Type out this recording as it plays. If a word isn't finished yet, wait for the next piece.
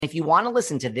If you want to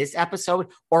listen to this episode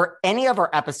or any of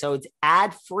our episodes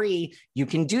ad-free, you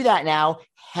can do that now.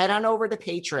 Head on over to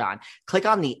Patreon. Click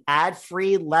on the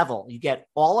ad-free level. You get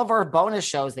all of our bonus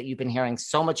shows that you've been hearing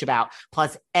so much about.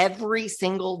 Plus, every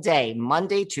single day,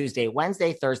 Monday, Tuesday,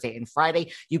 Wednesday, Thursday, and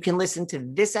Friday, you can listen to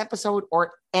this episode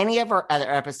or any of our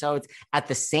other episodes at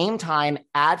the same time,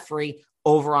 ad-free,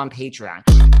 over on Patreon.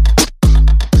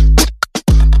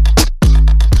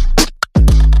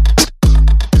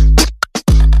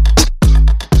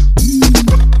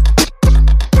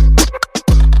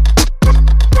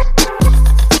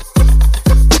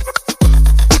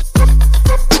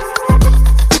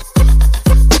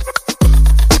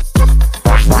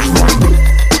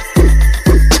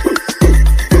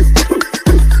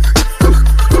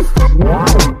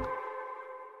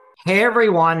 Hey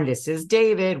everyone, this is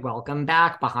David. Welcome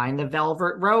back behind the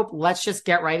velvet rope. Let's just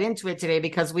get right into it today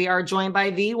because we are joined by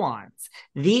the ones,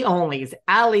 the onlys,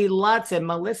 ALLIE, LUTZ, and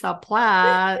Melissa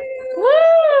Platt.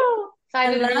 Woo!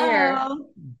 Excited to be here.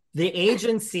 The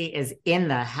agency is in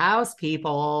the house,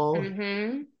 people.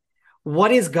 Mm-hmm.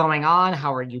 What is going on?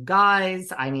 How are you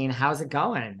guys? I mean, how's it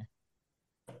going?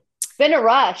 It's been a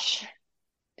rush.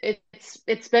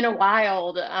 It's been a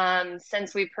while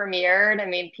since we premiered. I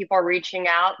mean, people are reaching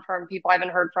out from people I haven't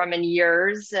heard from in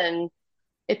years, and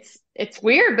it's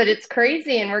weird, but it's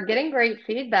crazy, and we're getting great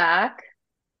feedback.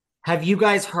 Have you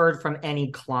guys heard from any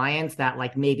clients that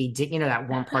like maybe did, that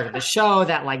one part of the show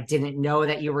that like didn't know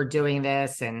that you were doing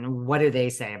this? And what do they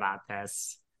say about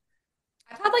this?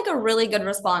 I've had like a really good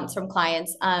response from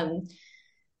clients.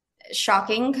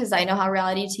 Shocking because I know how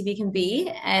reality TV can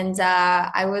be. And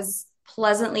I was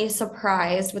pleasantly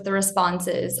surprised with the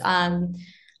responses.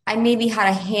 I maybe had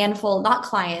a handful, not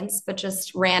clients, but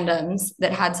just randoms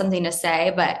that had something to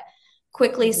say, but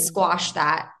quickly squashed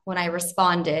that when I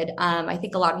responded. I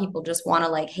think a lot of people just want to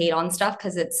like hate on stuff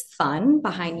because it's fun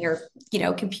behind your,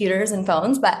 computers and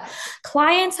phones. But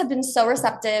clients have been so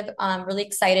receptive, really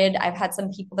excited. I've had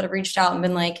some people that have reached out and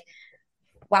been like,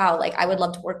 wow, like I would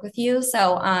love to work with you.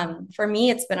 So for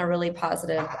me, it's been a really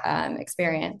positive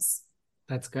experience.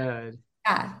 That's good.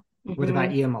 Yeah. What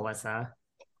about you, Melissa?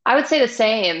 I would say the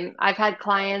same. I've had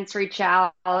clients reach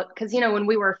out because, when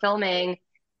we were filming,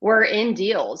 we're in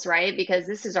deals, right? Because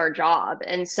this is our job.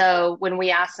 And so when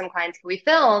we ask some clients, can we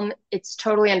film? It's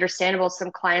totally understandable.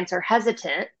 Some clients are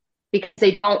hesitant because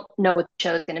they don't know what the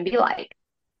show is going to be like.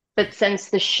 But since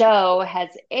the show has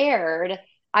aired,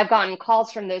 I've gotten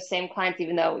calls from those same clients,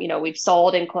 even though, we've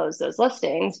sold and closed those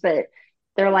listings, but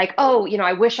they're like, oh,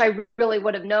 I wish I really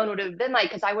would have known what it would have been like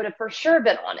because I would have for sure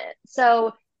been on it.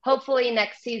 So hopefully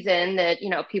next season that,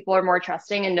 people are more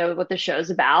trusting and know what the show's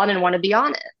about and want to be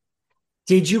on it.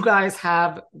 Did you guys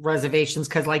have reservations?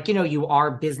 Because you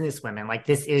are businesswomen. Like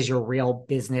this is your real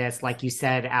business. Like you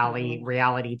said, ALLIE,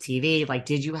 reality TV. Like,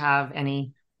 did you have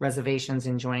any reservations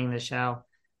in joining the show?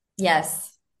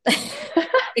 Yes.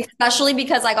 Especially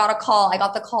because I got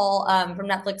the call from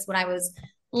Netflix when I was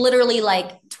literally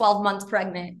like 12 months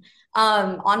pregnant,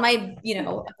 on my,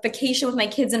 vacation with my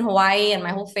kids in Hawaii and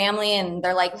my whole family. And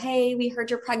they're like, hey, we heard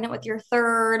you're pregnant with your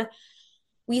third.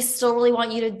 We still really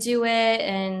want you to do it.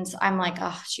 And I'm like,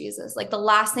 oh, Jesus, like the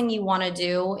last thing you want to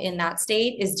do in that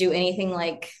state is do anything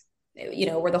like,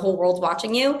 where the whole world's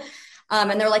watching you.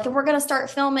 And they're like, if we're going to start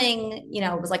filming,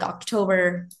 it was like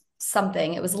October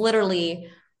something. It was literally,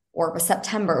 or it was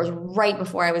September. It was right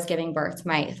before I was giving birth to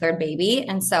my third baby.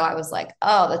 And so I was like,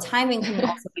 oh, the timing can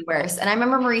also be worse. And I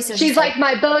remember Mauricio. She's like,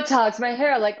 my Botox, my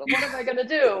hair, like, what am I going to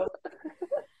do?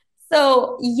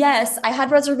 So yes, I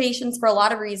had reservations for a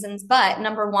lot of reasons, but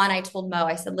number one, I told Mo,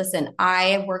 I said, listen, I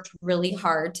have worked really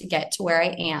hard to get to where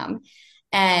I am.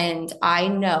 And I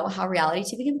know how reality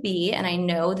TV can be. And I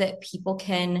know that people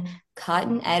can cut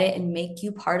and edit and make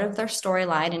you part of their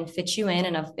storyline and fit you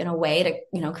in a way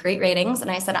to, create ratings.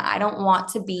 And I said, I don't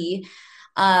want to be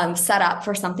set up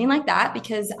for something like that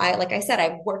because like I said,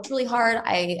 I've worked really hard.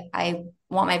 I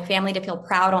want my family to feel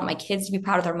proud. I want my kids to be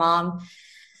proud of their mom.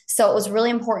 So it was really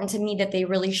important to me that they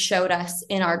really showed us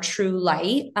in our true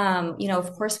light.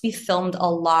 Of course, we filmed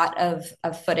a lot of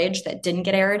footage that didn't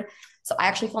get aired. So I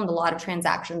actually filmed a lot of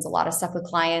transactions, a lot of stuff with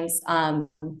clients.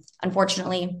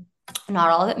 Unfortunately, not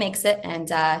all of it makes it.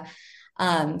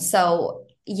 And so,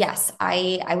 yes,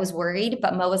 I was worried,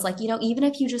 but Mo was like, even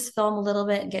if you just film a little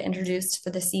bit and get introduced for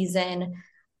the season,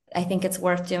 I think it's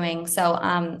worth doing. So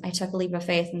I took a leap of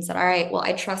faith and said, all right, well,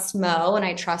 I trust Mo and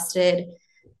I trusted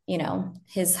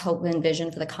his hope and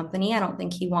vision for the company. I don't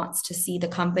think he wants to see the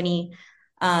company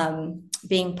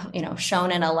being,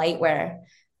 shown in a light where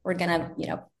we're going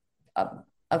to,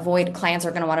 avoid clients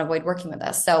are going to want to avoid working with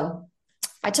us. So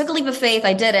I took a leap of faith.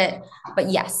 I did it, but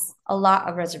yes, a lot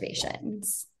of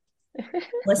reservations.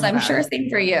 Listen, I'm sure same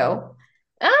for you.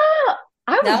 I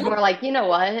was No? more like, you know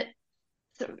what?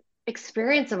 So,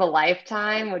 experience of a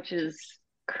lifetime, which is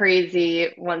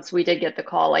crazy once we did get the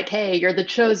call, like, hey, you're the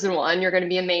chosen one. You're going to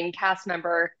be a main cast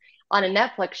member on a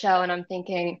Netflix show. And I'm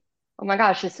thinking, oh my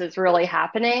gosh, this is really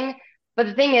happening. But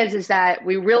the thing is that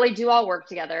we really do all work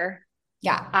together.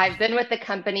 Yeah. I've been with the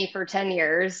company for 10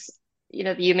 years. You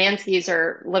know, the Umanskis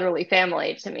are literally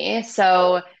family to me.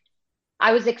 So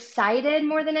I was excited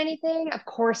more than anything. Of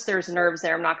course, there's nerves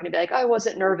there. I'm not going to be like, oh, I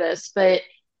wasn't nervous, but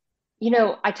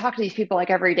I talk to these people like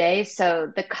every day.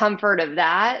 So the comfort of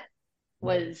that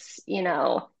was,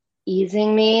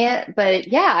 easing me. But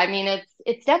yeah, I mean,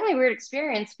 it's definitely a weird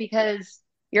experience because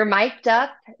you're mic'd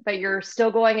up, but you're still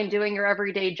going and doing your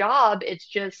everyday job. It's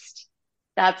just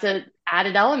that's a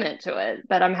added element to it.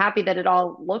 But I'm happy that it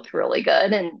all looked really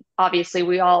good. And obviously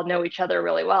we all know each other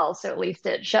really well. So at least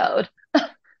it showed.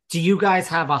 Do you guys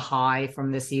have a high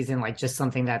from this season? Like just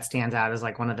something that stands out as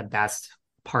like one of the best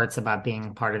parts about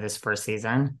being part of this first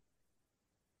season?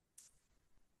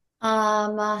 A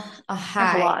There's a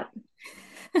high. lot.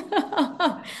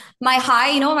 My high,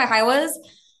 you know what my high was?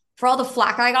 For all the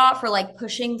flack I got for like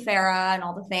pushing Farah and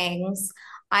all the things.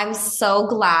 I'm so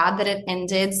glad that it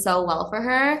ended so well for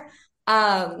her.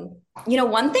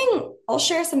 One thing, I'll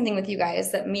share something with you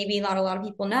guys that maybe not a lot of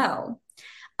people know.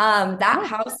 That Yeah.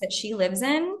 house that she lives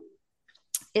in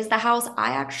is the house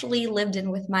I actually lived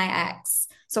in with my ex.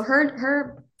 So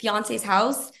her fiance's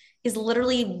house is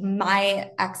literally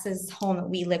my ex's home that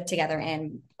we lived together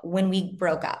in when we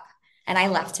broke up. And I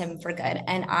left him for good.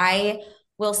 And I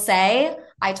will say,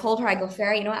 I told her, I go,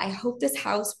 Farah, you know what? I hope this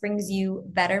house brings you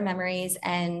better memories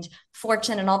and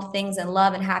fortune and all the things and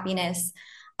love and happiness.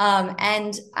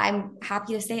 And I'm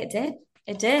happy to say it did.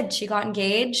 It did. She got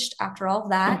engaged after all of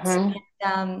that.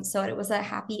 Hmm. So it was a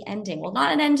happy ending. Well,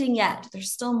 not an ending yet.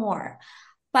 There's still more.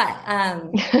 But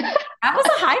that was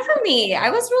a high for me. I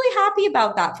was really happy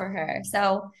about that for her.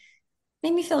 So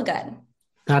made me feel good.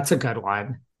 That's a good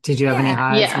one. Did you have any Yeah.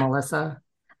 highs, Yeah. Melissa?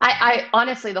 I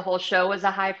honestly, the whole show was a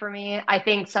high for me. I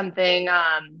think something,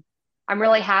 I'm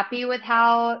really happy with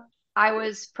how I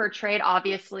was portrayed.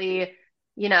 Obviously,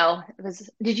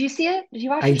 did you see it? Did you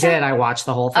watch I the show? did. I watched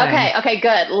the whole thing. Okay. Okay.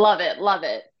 Good. Love it. Love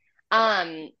it.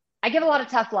 I give a lot of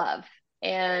tough love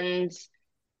and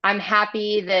I'm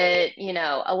happy that,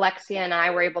 Alexia and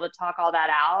I were able to talk all that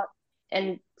out.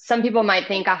 And some people might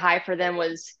think a high for them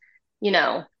was, you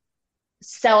know,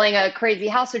 selling a crazy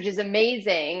house, which is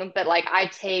amazing, but like I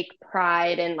take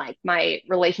pride in like my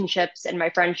relationships and my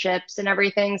friendships and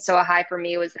everything. So a high for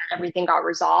me was that everything got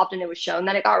resolved and it was shown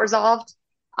that it got resolved.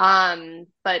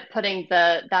 But putting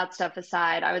that stuff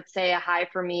aside, I would say a high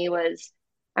for me was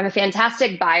I'm a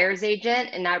fantastic buyer's agent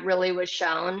and that really was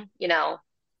shown,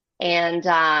 and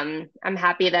I'm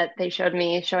happy that they showed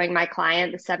me showing my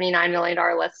client the $79 million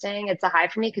listing. It's a high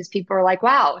for me because people are like,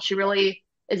 wow, she really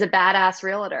is a badass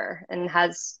realtor and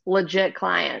has legit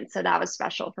clients. So that was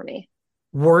special for me.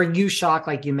 Were you shocked,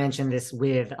 like you mentioned this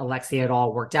with Alexia, it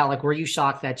all worked out? Like, were you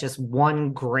shocked that just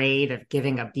one grade of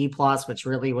giving a B plus, which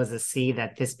really was a C,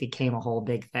 that this became a whole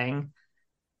big thing?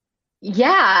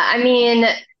 Yeah, I mean,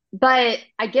 but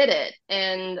I get it.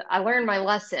 And I learned my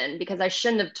lesson because I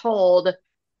shouldn't have told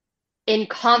in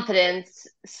confidence,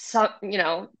 so,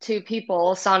 to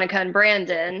people, Sonica and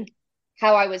Brandon,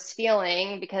 how I was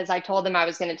feeling because I told them I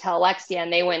was going to tell Alexia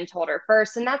and they went and told her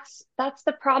first. And that's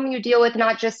the problem you deal with,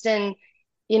 not just in,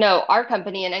 our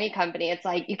company and any company. It's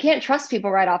like you can't trust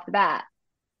people right off the bat.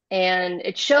 And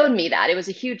it showed me that. It was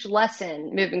a huge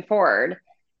lesson moving forward.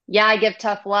 Yeah, I give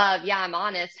tough love. Yeah, I'm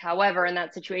honest. However, in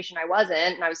that situation, I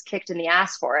wasn't, and I was kicked in the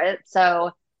ass for it.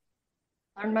 So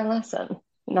I learned my lesson.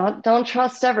 Not don't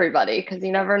trust everybody because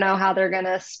you never know how they're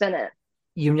gonna spin it.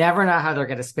 You never know how they're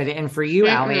going to spit it. And for you,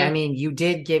 Allie, I Hmm. mean, you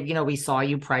did give, we saw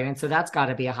you pregnant. So that's got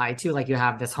to be a high too. Like you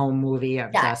have this home movie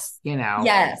of just, Yes.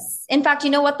 Yes. In fact, you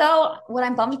know what though? What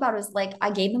I'm bummed about is like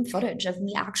I gave them footage of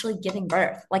me actually giving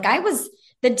birth. Like I was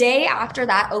the day after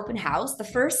that open house, the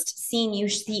first scene you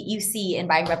see in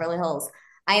Buying Beverly Hills.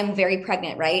 I am very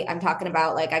pregnant, right? I'm talking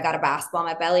about like I got a basketball on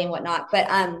my belly and whatnot. But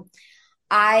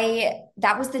I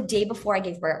that was the day before I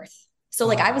gave birth. So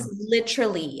like I was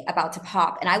literally about to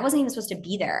pop and I wasn't even supposed to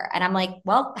be there. And I'm like,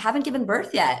 well, haven't given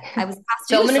birth yet. I was past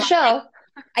due. Filming a So show.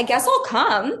 I guess I'll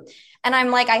come. And I'm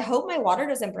like, I hope my water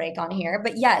doesn't break on here.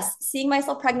 But yes, seeing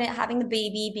myself pregnant, having the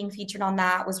baby, being featured on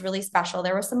that was really special.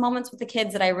 There were some moments with the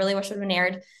kids that I really wish would have been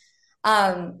aired.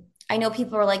 I know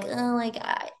people are like, oh, like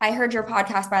I heard your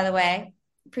podcast, by the way,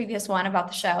 previous one about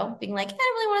the show, being like, I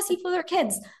really want to see for their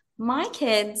kids. My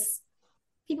kids,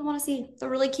 people want to see. They're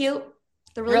really cute.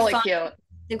 They're really Really fun. cute.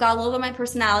 They've got a little bit of my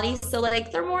personality. So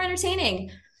like they're more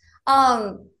entertaining.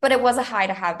 But it was a high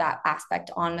to have that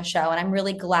aspect on the show. And I'm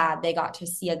really glad they got to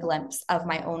see a glimpse of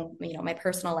my own, my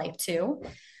personal life too.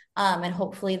 And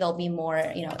hopefully there'll be more,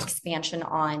 expansion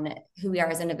on who we are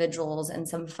as individuals and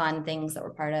some fun things that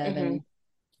we're part of and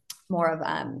more of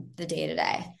the day to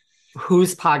day.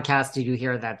 Whose podcast did you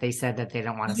hear that they said that they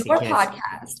don't want to see Your kids?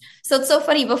 podcast. So it's so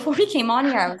funny. Before we came on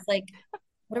here, I was like,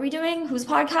 what are we doing? Whose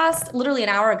podcast? Literally an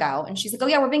hour ago. And she's like, oh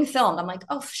yeah, we're being filmed. I'm like,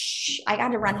 oh, I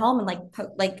got to run home and put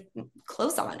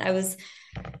clothes on.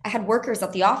 I had workers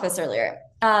at the office earlier.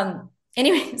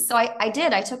 Anyway, so I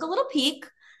did. I took a little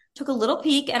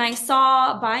peek and I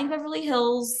saw Buying Beverly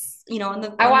Hills,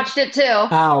 I watched it too.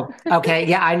 Oh, okay.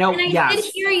 Yeah, I know. And I yes. did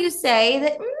hear you say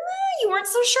that you weren't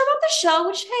so sure about the show,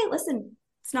 which, hey, listen,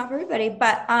 it's not for everybody.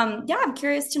 But yeah, I'm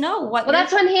curious to know what. Well,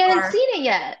 that's when he hadn't seen it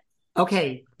yet.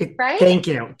 Okay. Right? Thank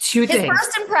you. Two His things.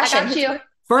 first impression. I got you.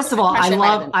 First of all,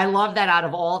 I love that out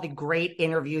of all the great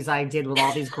interviews I did with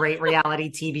all these great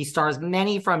reality TV stars,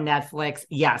 many from Netflix.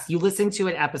 Yes, you listened to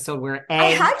an episode where I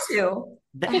had to.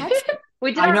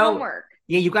 We did our homework.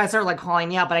 Yeah, you guys are calling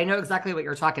me out, but I know exactly what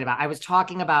you're talking about. I was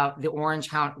talking about the Orange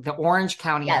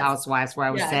County yes. Housewives, where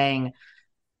I was saying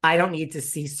I don't need to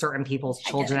see certain people's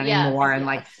children anymore. And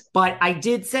but I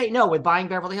did say, no, with Buying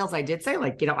Beverly Hills, I did say,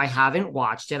 I haven't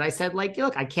watched it. I said,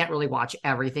 look, I can't really watch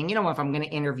everything, if I'm going to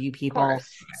interview people.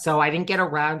 So I didn't get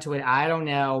around to it. I don't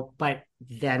know. But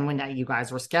then when you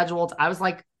guys were scheduled, I was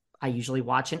like, I usually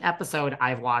watch an episode.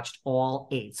 I've watched all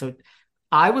 8. So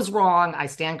I was wrong. I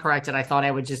stand corrected. I thought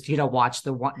I would just, watch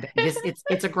the one.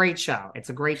 It's a great show. It's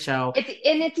a great show.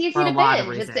 It's easy to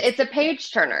binge. It's a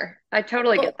page turner. I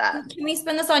totally get that. Can we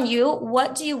spin this on you?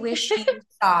 What do you wish you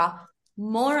saw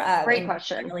more of? Great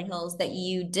question. Beverly Hills that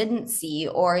you didn't see,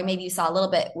 or maybe you saw a little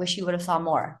bit, wish you would have saw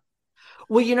more?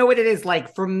 Well, you know what it is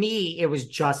like for me, it was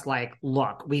just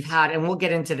look, we've had, and we'll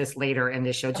get into this later in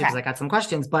this show too, because I got some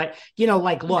questions, but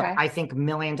look, I think $1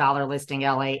 Million Listing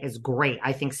LA is great.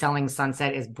 I think Selling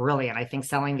Sunset is brilliant. I think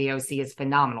Selling the OC is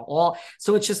phenomenal.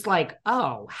 So it's just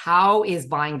how is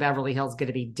Buying Beverly Hills going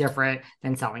to be different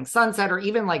than Selling Sunset or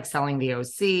even Selling the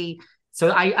OC?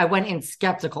 So I went in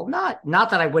skeptical, not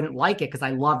that I wouldn't like it because I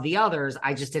love the others.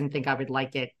 I just didn't think I would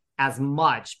like it as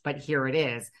much, but here it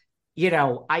is.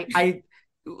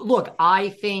 Look, I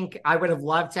think I would have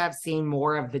loved to have seen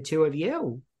more of the two of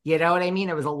you. You know what I mean?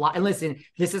 It was a lot. And listen,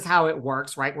 this is how it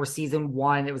works, right? We're season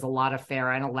 1. It was a lot of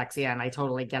Farrah and Alexia, and I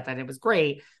totally get that. It was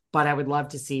great, but I would love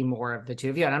to see more of the two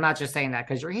of you. And I'm not just saying that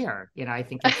because you're here. I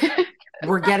think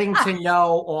we're getting to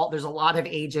know there's a lot of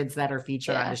agents that are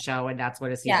featured on the show, and that's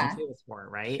what a season 2 is for,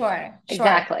 right? Sure.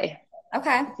 Exactly.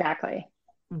 Okay. Exactly.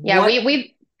 Yeah,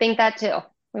 we think that too.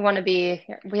 We want to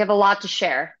we have a lot to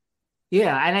share.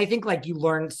 Yeah. And I think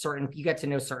you get to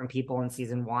know certain people in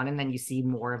season 1, and then you see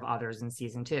more of others in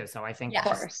season 2. So I think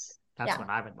that's what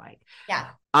I would like. Yeah.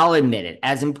 I'll admit it.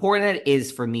 As important it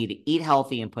is for me to eat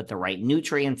healthy and put the right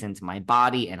nutrients into my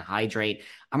body and hydrate,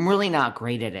 I'm really not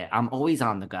great at it. I'm always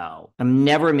on the go. I'm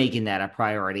never making that a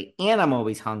priority, and I'm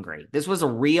always hungry. This was a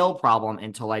real problem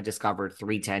until I discovered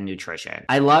 310 Nutrition.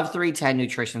 I love 310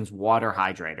 Nutrition's water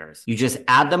hydrators. You just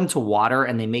add them to water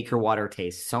and they make your water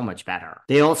taste so much better.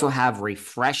 They also have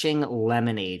refreshing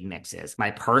lemonade mixes.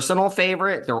 My personal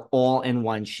favorite, they're all in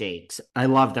one shakes. I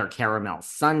love their caramel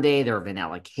sundae, their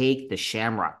vanilla cake, the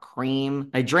shamrock cream.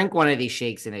 I drink one of these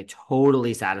shakes and it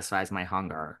totally satisfies my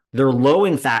hunger. They're low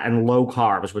in fat and low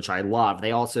carbs, which I love.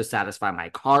 They also satisfy my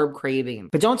carb craving.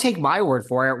 But don't take my word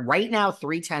for it. Right now,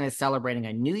 310 is celebrating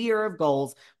a new year of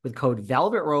goals with code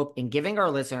Velvet Rope and giving our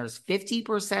listeners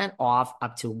 50% off,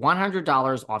 up to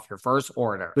 $100 off your first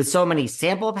order. With so many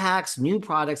sample packs, new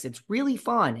products, it's really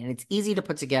fun, and it's easy to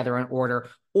put together an order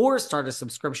or start a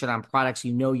subscription on products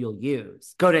you'll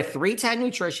use. Go to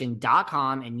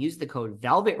 310nutrition.com and use the code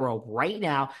Velvet Rope right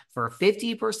now for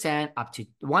 50% up to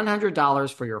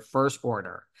 $100 for your first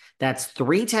order. That's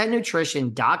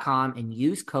 310nutrition.com and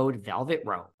use code Velvet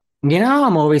Rope.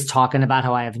 I'm always talking about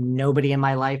how I have nobody in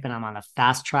my life and I'm on a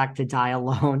fast track to die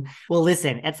alone. Well,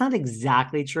 listen, it's not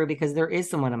exactly true because there is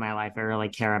someone in my life I really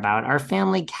care about, our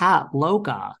family cat,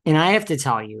 Loca. And I have to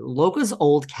tell you, Loca's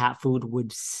old cat food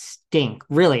would stink.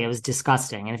 Really, it was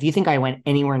disgusting. And if you think I went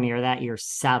anywhere near that, you're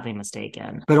sadly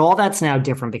mistaken. But all that's now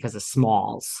different because of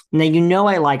Smalls. Now,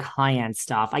 I like high-end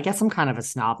stuff. I guess I'm kind of a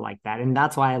snob like that, and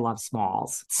that's why I love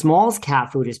Smalls. Smalls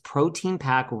cat food is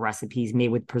protein-packed recipes made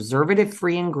with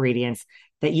preservative-free ingredients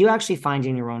that you actually find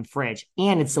in your own fridge,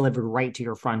 and it's delivered right to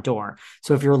your front door.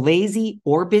 So if you're lazy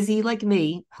or busy like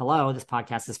me, hello, this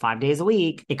podcast is 5 days a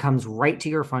week, it comes right to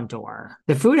your front door.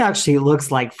 The food actually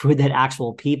looks like food that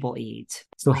actual people eat.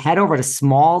 So head over to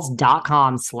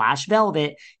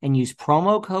smalls.com/velvet and use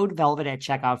promo code velvet at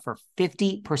checkout for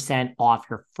 50% off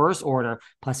your first order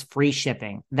plus free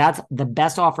shipping. That's the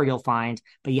best offer you'll find,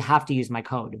 but you have to use my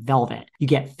code velvet. You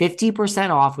get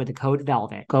 50% off with the code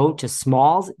velvet. Go to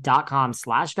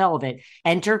smalls.com/velvet,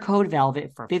 enter code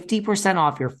velvet for 50%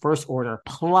 off your first order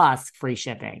plus free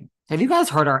shipping. Have you guys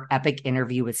heard our epic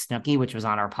interview with Snooki, which was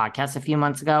on our podcast a few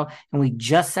months ago? And we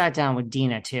just sat down with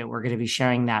Dina too. We're going to be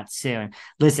sharing that soon.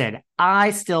 Listen,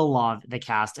 I still love the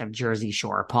cast of Jersey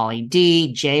Shore, Pauly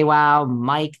D, JWoww,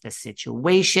 Mike, The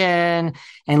Situation.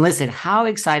 And listen, how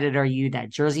excited are you that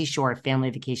Jersey Shore Family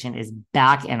Vacation is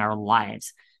back in our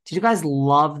lives? Did you guys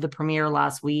love the premiere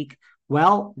last week?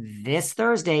 Well, this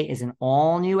Thursday is an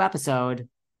all new episode.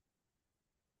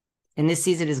 And this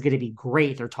season is going to be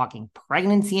great. They're talking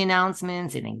pregnancy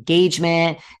announcements and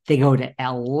engagement. They go to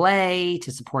LA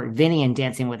to support Vinny and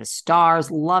Dancing with the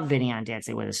Stars. Love Vinny on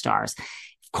Dancing with the Stars. Of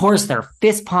course, they're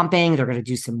fist pumping. They're going to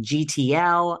do some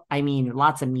GTL. I mean,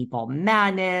 lots of meatball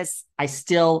madness.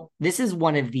 This is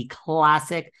one of the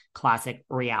classic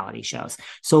reality shows.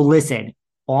 So listen,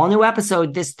 all new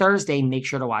episode this Thursday. Make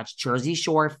sure to watch Jersey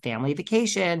Shore Family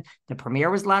Vacation. The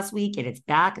premiere was last week and it's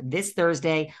back this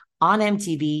Thursday on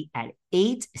MTV at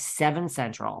 8/7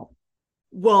 Central.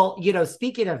 Well,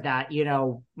 speaking of that,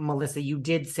 Melissa, you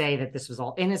did say that this was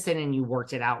all innocent and you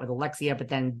worked it out with Alexia, but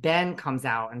then Ben comes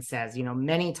out and says,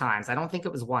 many times, I don't think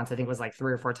it was once, I think it was like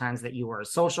 3 or 4 times, that you were a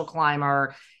social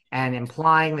climber and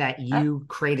implying that you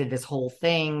created this whole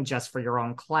thing just for your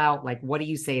own clout. Like, what do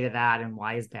you say to that? And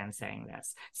why is Ben saying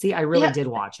this? See, I really did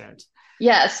watch it.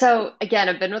 Yeah. So again,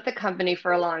 I've been with the company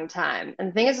for a long time. And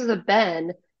the thing is with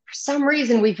Ben, for some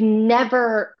reason, we've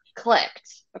never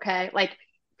clicked. Okay. Like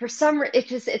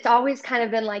it's always kind of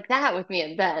been like that with me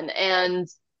and Ben. And,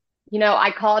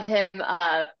 I called him,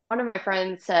 one of my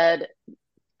friends said,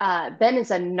 Ben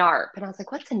is a NARP. And I was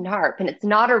like, what's a NARP? And it's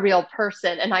not a real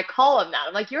person. And I call him that.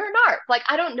 I'm like, you're a NARP. Like,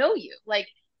 I don't know you. Like,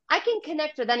 I can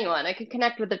connect with anyone. I can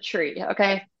connect with a tree.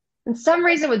 Okay. And some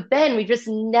reason with Ben, we just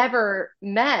never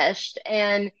meshed.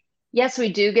 And yes,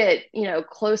 we do get,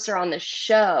 closer on the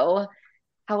show.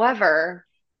 However,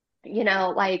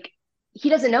 like, he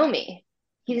doesn't know me.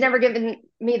 He's never given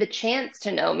me the chance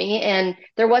to know me. And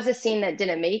there was a scene that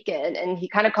didn't make it, and he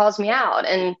kind of calls me out.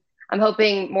 And I'm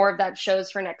hoping more of that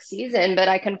shows for next season. But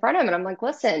I confront him and I'm like,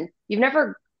 listen, you've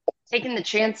never taken the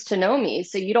chance to know me.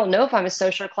 So you don't know if I'm a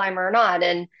social climber or not.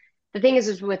 And the thing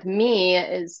is with me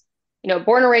is,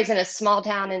 born and raised in a small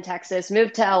town in Texas,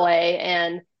 moved to LA.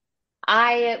 And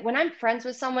when I'm friends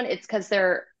with someone, it's because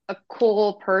they're a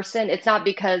cool person. It's not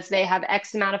because they have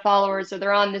X amount of followers or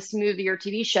they're on this movie or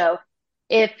TV show.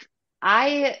 If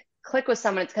I click with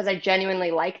someone, it's because I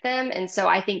genuinely like them. And so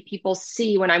I think people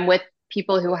see when I'm with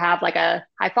people who have like a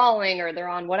high following or they're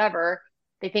on whatever,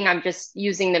 they think I'm just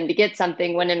using them to get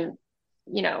something when in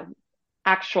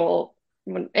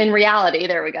reality,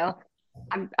 there we go,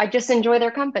 I just enjoy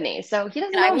their company. So he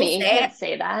doesn't know me. He can't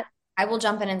say that. I will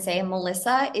jump in and say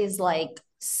Melissa is like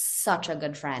such a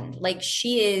good friend. Like,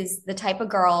 she is the type of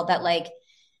girl that, like,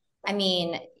 I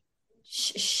mean,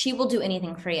 she will do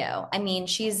anything for you. I mean,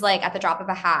 she's like at the drop of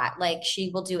a hat, like she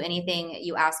will do anything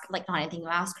you ask, like not anything you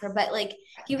ask her, but like if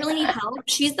you really need help,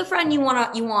 she's the friend you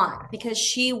want, because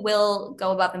she will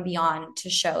go above and beyond to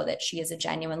show that she is a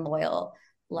genuine, loyal,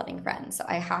 loving friend. So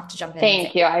I have to jump in.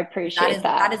 Thank you. I appreciate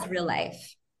that. That is real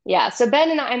life. Yeah. So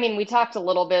Ben and I mean, we talked a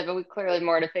little bit, but we clearly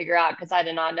more to figure out because I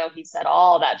did not know he said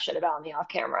all that shit about me off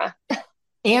camera.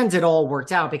 And it all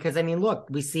worked out because, I mean, look,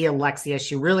 we see Alexia.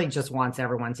 She really just wants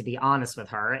everyone to be honest with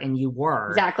her. And you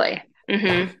were. Exactly.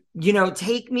 Mm-hmm.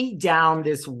 Take me down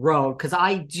this road. Because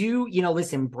I do,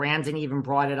 listen, Brandon even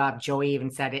brought it up. Joey even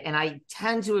said it. And I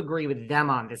tend to agree with them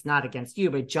on this, not against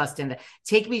you, but just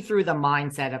take me through the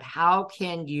mindset of how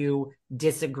can you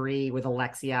disagree with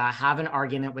Alexia, have an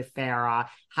argument with Farrah?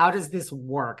 How does this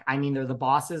work? I mean, they're the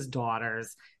boss's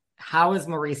daughters. How is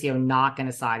Mauricio not going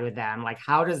to side with them? Like,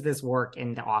 how does this work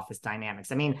in the office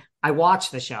dynamics? I mean, I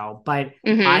watch the show, but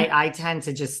I tend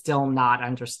to just still not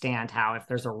understand how, if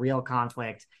there's a real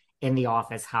conflict in the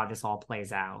office, how this all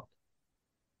plays out.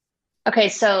 Okay,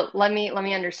 so let me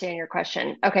understand your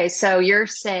question. Okay, so you're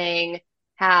saying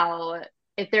how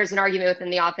if there's an argument within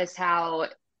the office, how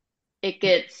it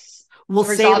gets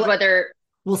resolved, whether...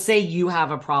 We'll say you have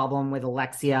a problem with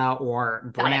Alexia or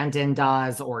Brandon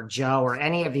does or Joe or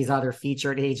any of these other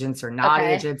featured agents or not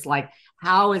agents. Like,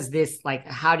 how is this like,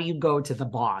 how do you go to the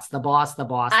boss, I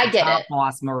the get top it.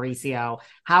 boss, Mauricio?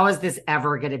 How is this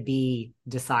ever going to be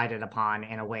decided upon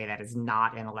in a way that is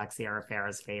not in Alexia or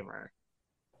Farrah's favor?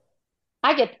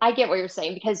 I get what you're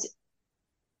saying because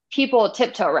people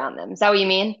tiptoe around them. Is that what you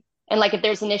mean? And like if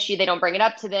there's an issue, they don't bring it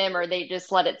up to them or they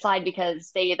just let it slide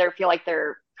because they either feel like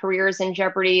their career is in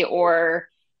jeopardy or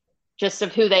just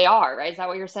of who they are, right? Is that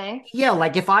what you're saying? Yeah,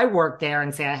 like if I worked there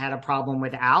and say I had a problem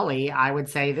with Allie, I would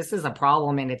say this is a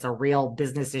problem and it's a real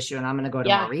business issue, and I'm going to go to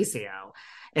Yeah. Mauricio.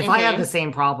 If I have the Mm-hmm.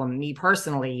 same problem, me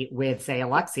personally, with say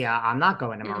Alexia, I'm not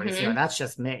going to Mauricio. Mm-hmm. That's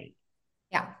just me.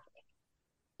 Yeah.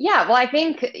 Yeah. Well, I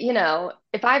think,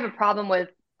 if I have a problem with,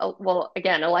 well,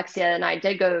 again, Alexia and I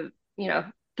did go,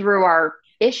 through our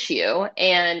issue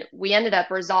and we ended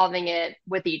up resolving it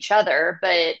with each other.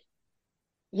 But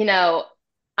you know,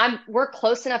 we're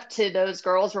close enough to those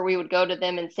girls where we would go to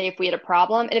them and say if we had a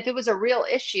problem. And if it was a real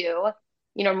issue,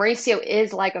 Mauricio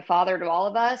is like a father to all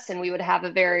of us, and we would have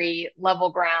a very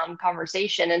level ground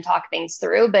conversation and talk things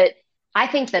through. But I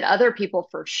think that other people,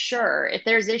 for sure, if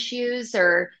there's issues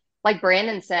or like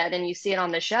Brandon said, and you see it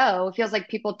on the show, it feels like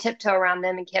people tiptoe around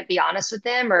them and can't be honest with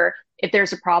them, or if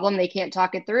there's a problem, they can't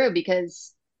talk it through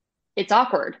because it's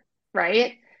awkward,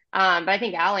 right? But I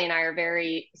think Allie and I are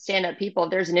very stand-up people. If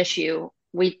there's an issue,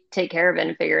 we take care of it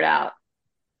and figure it out.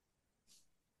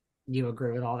 You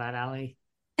agree with all that, Allie?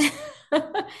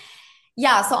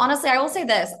 Yeah, so honestly, I will say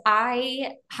this.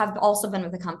 I have also been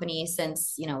with the company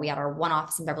since, we had our one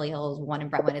office in Beverly Hills, one in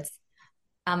Brentwood. It's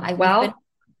I Well,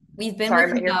 we've been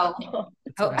sorry, with my ear. Mo.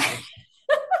 It's Oh, okay.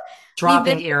 we've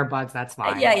Dropping been earbuds, that's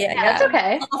fine. yeah, yeah, Yeah, it's yeah.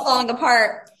 okay. All falling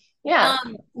apart. Yeah.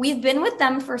 We've been with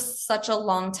them for such a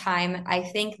long time. I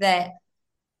think that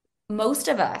most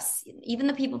of us, even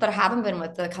the people that haven't been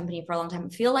with the company for a long time,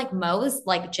 feel like Mo is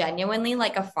like genuinely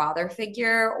like a father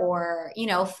figure or, he's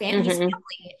Hmm.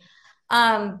 family.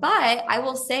 But I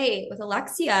will say with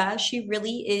Alexia, she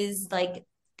really is like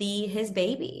his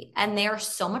baby, and they are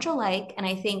so much alike. And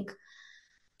I think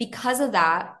because of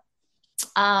that,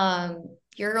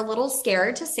 you're a little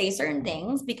scared to say certain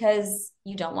things because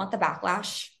you don't want the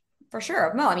backlash for sure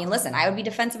of Mo. I mean, listen, I would be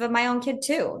defensive of my own kid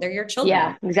too. They're your children, Yeah,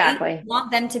 right? exactly. You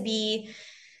want them to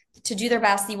do their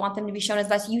best. You want them to be shown as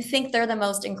best. You think they're the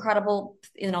most incredible,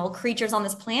 creatures on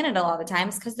this planet a lot of the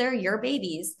times because they're your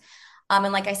babies.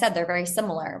 And like I said, they're very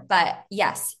similar. But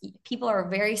yes, people are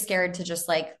very scared to just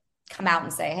like come out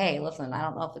and say, hey, listen, I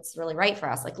don't know if it's really right for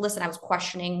us. Like, listen, I was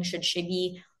questioning, should she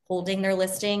be holding their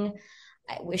listing?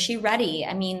 Was she ready?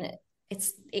 I mean,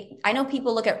 I know some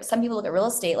people look at real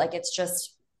estate like it's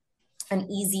just an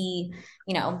easy,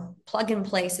 plug and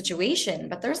play situation,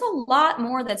 but there's a lot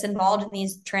more that's involved in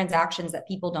these transactions that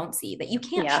people don't see that you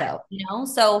can't Yeah. show.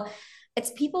 So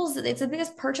it's the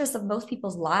biggest purchase of most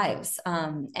people's lives.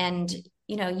 And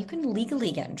you can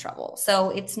legally get in trouble. So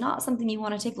it's not something you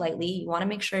want to take lightly. You want to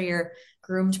make sure you're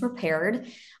groomed, prepared,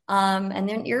 and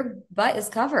then your butt is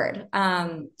covered.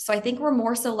 So I think we're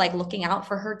more so like looking out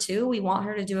for her too. We want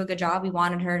her to do a good job. We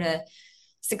wanted her to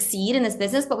succeed in this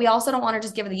business, but we also don't want to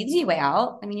just give her the easy way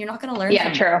out. I mean, you're not going to learn Yeah,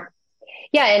 from that. true.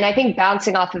 Yeah, and I think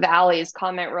bouncing off of Allie's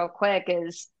comment real quick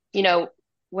is,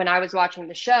 when I was watching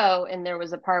the show and there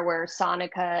was a part where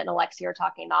Sonica and Alexia are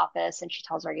talking in the office and she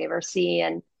tells her I gave her a C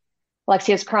and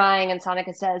Alexia's crying and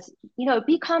Sonica says,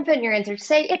 be confident in your answer.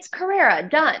 Say it's Carrera,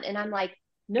 done. And I'm like,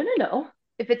 no, no, no.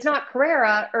 If it's not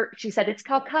Carrera, or she said it's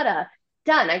Calcutta,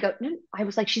 done. I go, no. I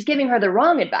was like, she's giving her the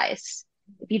wrong advice.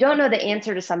 If you don't know the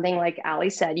answer to something like Allie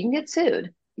said, you can get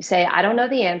sued. You say, I don't know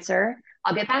the answer.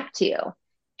 I'll get back to you.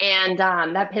 And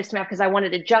that pissed me off because I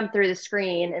wanted to jump through the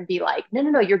screen and be like, no, no,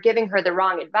 no, you're giving her the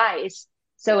wrong advice.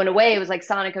 So in a way, it was like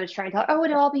Sonica was trying to tell, oh,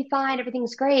 it'll all be fine.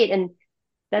 Everything's great. And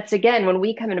that's again when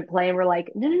we come into play and we're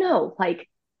like, no, no, no, like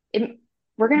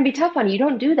we're going to be tough on you.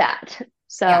 Don't do that. Yeah.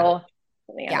 So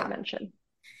something I would Yeah. mention.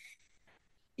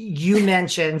 You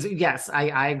mentioned, yes,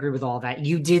 I agree with all that.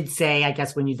 You did say, I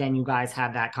guess, when you guys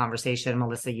had that conversation,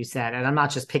 Melissa, you said, and I'm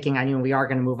not just picking on you, and we are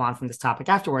going to move on from this topic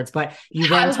afterwards, but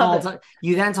I love it.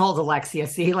 you then told Alexia,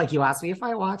 see, like you asked me if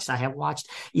I watched, I have watched.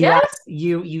 Yes.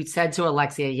 You said to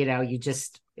Alexia, you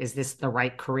just, is this the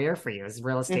right career for you? Is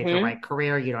real estate the right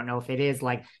career? You don't know if it is.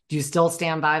 Like, do you still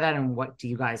stand by that? And what do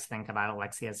you guys think about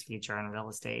Alexia's future in real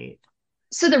estate?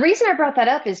 So the reason I brought that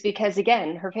up is because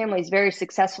again, her family is very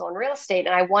successful in real estate,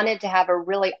 and I wanted to have a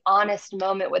really honest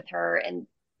moment with her and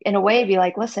in a way be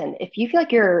like, listen, if you feel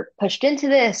like you're pushed into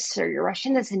this or you're rushed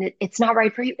into this and it's not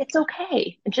right for you, it's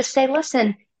okay. And just say,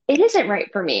 listen, it isn't right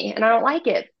for me and I don't like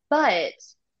it. But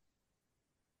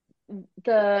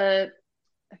the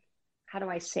how do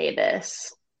I say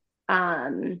this?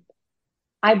 I've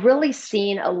really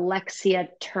seen Alexia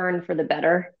turn for the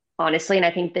better honestly. And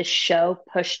I think this show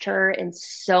pushed her in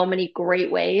so many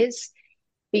great ways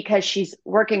because she's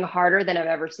working harder than I've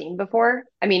ever seen before.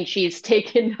 I mean, she's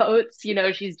taking notes,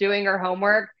 she's doing her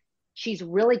homework. She's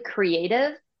really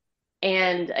creative.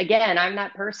 And again, I'm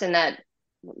that person that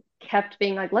kept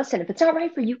being like, listen, if it's not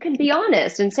right for you, you can be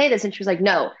honest and say this. And she was like,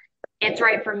 no, it's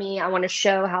right for me. I want to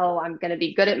show how I'm going to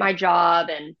be good at my job.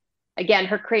 And again,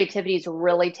 her creativity is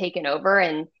really taken over.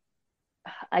 And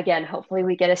again, hopefully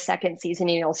we get a second season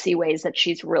and you'll see ways that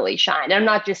she's really shined. I'm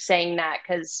not just saying that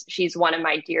because she's one of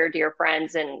my dear, dear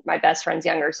friends and my best friend's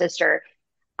younger sister.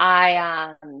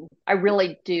 I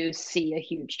really do see a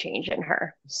huge change in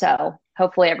her. So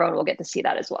hopefully everyone will get to see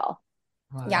that as well.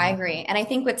 Yeah, I agree. And I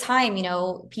think with time,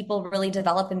 people really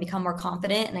develop and become more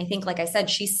confident. And I think, like I said,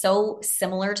 she's so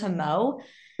similar to Mo.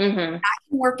 Mm-hmm. That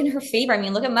can work in her favor. I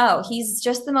mean, look at Mo. He's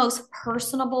just the most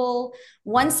personable.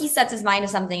 Once he sets his mind to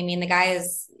something, I mean,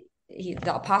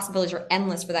 the possibilities are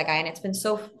endless for that guy. And it's been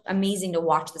so amazing to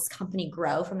watch this company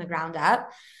grow from the ground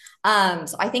up.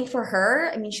 So I think for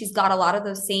her, I mean, she's got a lot of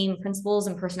those same principles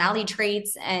and personality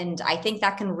traits. And I think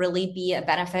that can really be a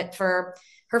benefit for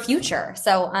her future.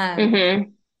 So I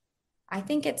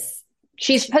think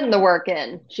she's putting the work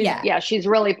in. She's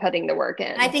really putting the work in.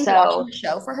 And I think watching the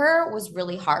show for her was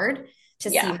really hard to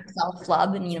see herself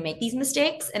flub and, make these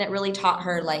mistakes. And it really taught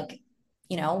her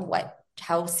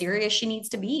how serious she needs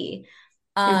to be.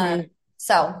 So I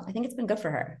think it's been good for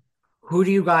her. Who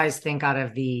do you guys think out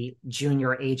of the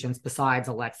junior agents besides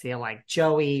Alexia, like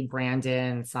Joey,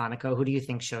 Brandon, Sonico, who do you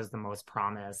think shows the most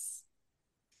promise?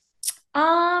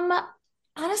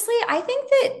 Honestly, I think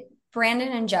that Brandon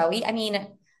and Joey, I mean,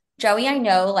 Joey, I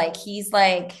know, he's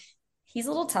a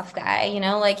little tough guy,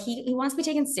 he wants to be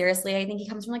taken seriously. I think he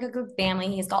comes from a good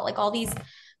family. He's got all these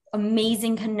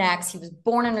amazing connects. He was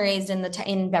born and raised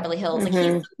in Beverly Hills.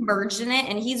 He's merged in it,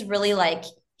 and he's really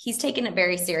he's taken it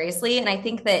very seriously. And I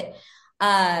think that,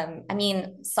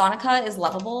 Sonica is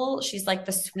lovable. She's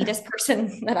the sweetest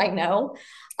person that I know.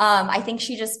 I think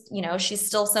she just, she's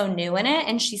still so new in it,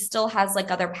 and she still has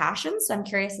other passions. So I'm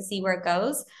curious to see where it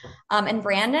goes. And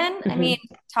Brandon, I mean,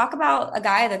 talk about a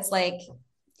guy that's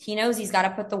he knows he's got to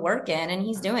put the work in, and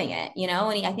he's doing it,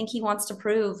 and I think he wants to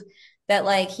prove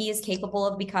that he is capable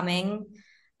of becoming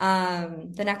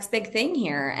the next big thing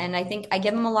here. And I think I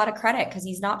give him a lot of credit because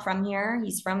he's not from here.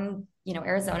 He's from,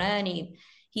 Arizona, and he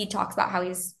talks about how he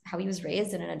was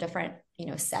raised in a different,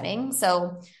 setting.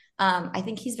 So I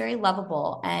think he's very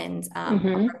lovable and a hard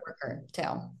worker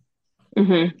too.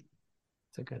 That's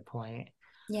a good point.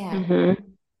 Yeah.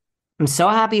 I'm so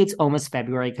happy it's almost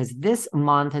February because this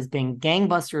month has been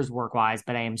gangbusters work-wise,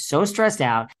 but I am so stressed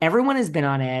out. Everyone has been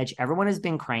on edge. Everyone has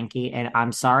been cranky, and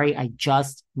I'm sorry. I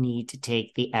just need to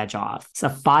take the edge off. It's a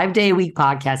 5-day-a-week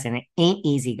podcast, and it ain't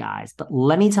easy, guys. But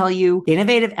let me tell you,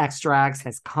 Innovative Extracts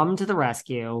has come to the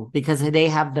rescue because they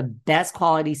have the best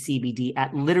quality CBD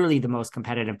at literally the most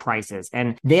competitive prices.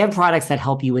 And they have products that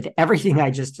help you with everything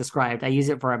I just described. I use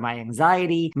it for my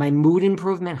anxiety, my mood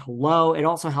improvement. Hello. It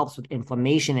also helps with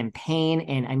inflammation and pain.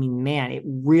 And I mean, man, it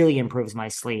really improves my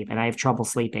sleep, and I have trouble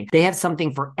sleeping. They have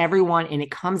something for everyone, and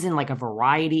it comes in a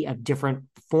variety of different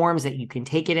forms that you can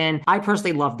take it in. I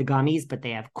personally love the gummies, but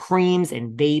they have creams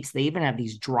and vapes. They even have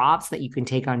these drops that you can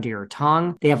take under your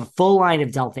tongue. They have a full line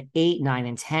of Delta 8, 9,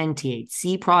 and 10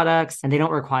 THC products, and they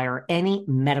don't require any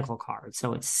medical cards.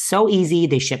 So it's so easy.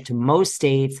 They ship to most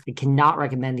states. I cannot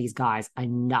recommend these guys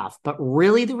enough. But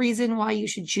really the reason why you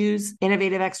should choose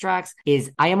Innovative Extracts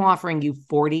is I am offering you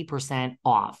 40%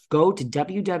 off. Go to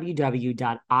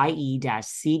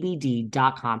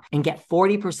www.ie-cbd.com and get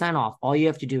 40% off. All you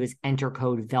have to do is enter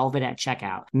code VELVET at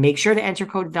checkout. Make sure to enter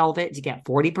code VELVET to get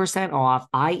 40% off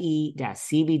ie-cbd.com.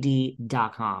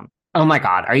 Oh my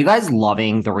God. Are you guys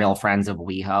loving The Real Friends of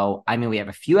WeHo? I mean, we have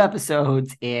a few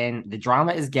episodes in. The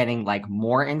drama is getting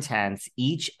more intense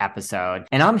each episode,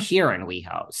 and I'm here in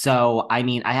WeHo. So, I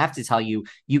mean, I have to tell you,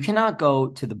 you cannot go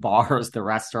to the bars, the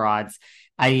restaurants.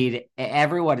 I mean,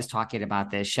 everyone is talking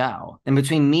about this show. And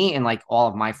between me and all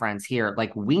of my friends here,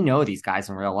 we know these guys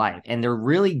in real life, and they're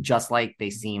really just like they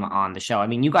seem on the show. I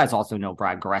mean, you guys also know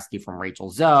Brad Goreski from Rachel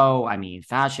Zoe. I mean,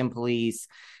 Fashion Police,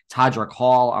 Todrick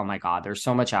Hall. Oh my God, there's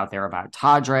so much out there about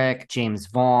Todrick, James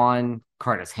Vaughn,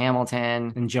 Curtis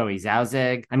Hamilton, and Joey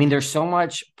Zauzig. I mean, there's so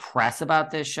much press about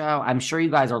this show. I'm sure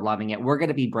you guys are loving it. We're going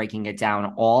to be breaking it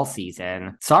down all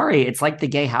season. Sorry, it's like the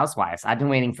Gay Housewives. I've been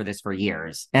waiting for this for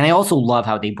years. And I also love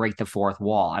how they break the fourth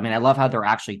wall. I mean, I love how they're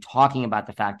actually talking about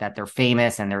the fact that they're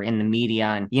famous and they're in the media.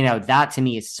 And, that to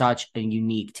me is such a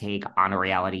unique take on a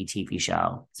reality TV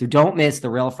show. So don't miss The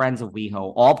Real Friends of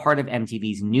WeHo, all part of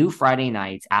MTV's new Friday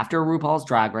nights after RuPaul's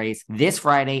Drag Race this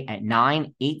Friday at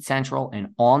 9, 8 Central,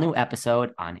 an all new episode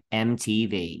episode on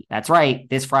MTV. That's right.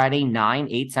 This Friday, 9,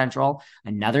 8 Central,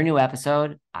 another new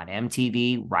episode on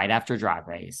MTV right after Drag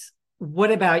Race.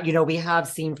 What about, we have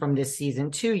seen from this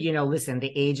season too, listen,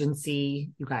 the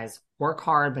agency, you guys work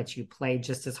hard, but you play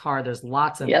just as hard. There's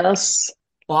lots of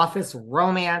office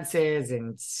romances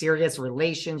and serious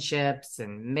relationships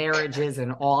and marriages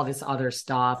and all this other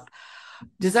stuff.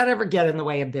 Does that ever get in the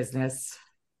way of business?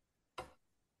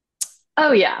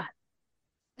 Oh, yeah.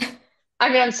 I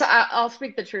mean, I'll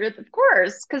speak the truth, of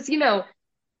course, because, in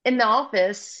the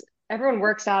office, everyone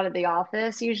works out of the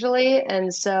office usually.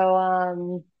 And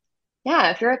so,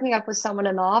 yeah, if you're hooking up with someone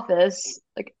in the office,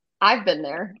 like I've been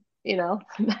there,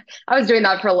 I was doing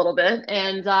that for a little bit.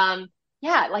 And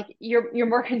yeah, like you're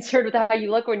more concerned with how you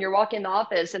look when you're walking in the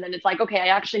office. And then it's like, okay, I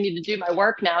actually need to do my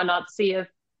work now, not see if,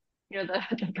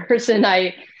 the person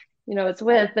I, it's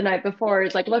with the night before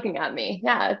is like looking at me.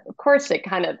 Yeah, of course it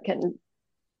kind of can.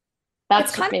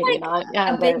 That's it's kind maybe of like not.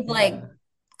 Yeah, a big like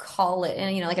call it,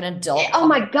 and like an adult. Oh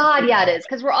my God, yeah, it is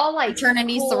because we're all like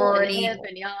fraternity, cool sorority, and hip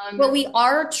and young. But we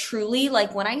are truly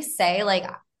like when I say like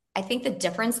I think the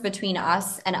difference between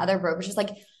us and other brokerages, like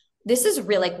this is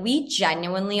real. Like we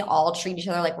genuinely all treat each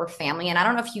other like we're family. And I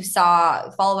don't know if you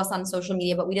follow us on social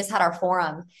media, but we just had our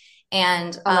forum.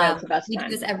 And we do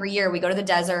this every year. We go to the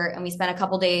desert and we spend a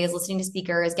couple days listening to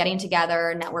speakers, getting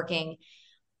together, networking.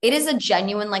 It is a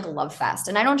genuine like love fest.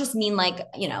 And I don't just mean like,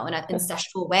 in an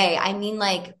incestual way. I mean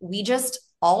like we just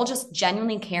all just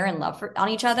genuinely care and love on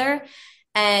each other.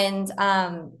 And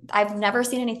I've never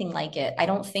seen anything like it. I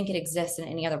don't think it exists in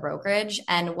any other brokerage.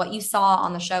 And what you saw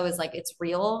on the show is like it's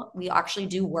real. We actually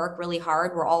do work really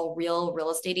hard. We're all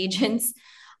real estate agents.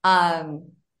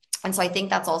 And so I think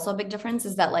that's also a big difference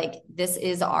is that like this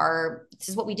is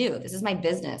what we do. This is my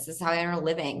business. This is how I earn a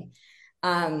living.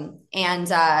 And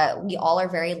we all are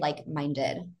very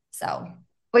like-minded. So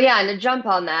well, yeah, and to jump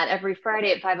on that, every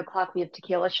Friday at 5 o'clock we have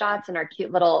tequila shots in our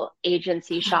cute little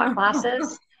agency shot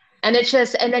classes. And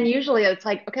and then usually it's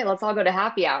like, okay, let's all go to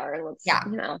happy hour and let's, have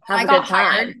a good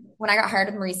time. When I got hired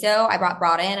with Mauricio, I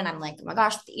brought in and I'm like, oh my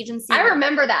gosh, the agency. I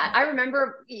remember that. I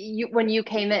remember you when you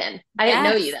came in. I didn't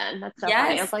know you then. That's so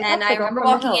funny. I was like, and I remember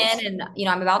walking in and,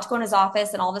 I'm about to go in his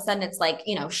office and all of a sudden it's like,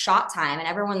 shot time and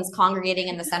everyone's congregating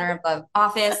in the center of the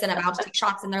office and about to take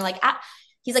shots. And they're like,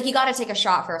 he's like, you got to take a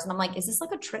shot first. And I'm like, is this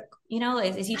like a trick?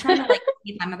 Is he trying to like,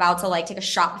 if I'm about to like take a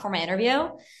shot before my interview?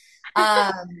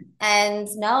 And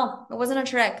no, it wasn't a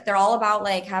trick. They're all about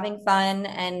like having fun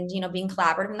and, being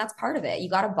collaborative. And that's part of it. You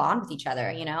got to bond with each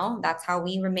other, that's how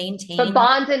we maintain. But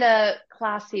bond in a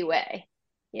classy way,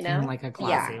 In like a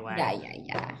classy way.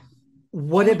 Yeah.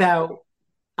 What about,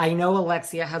 I know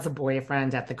Alexia has a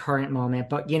boyfriend at the current moment,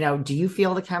 but do you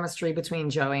feel the chemistry between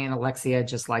Joey and Alexia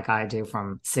just like I do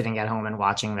from sitting at home and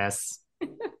watching this?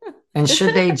 And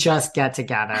should they just get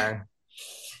together?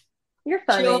 You're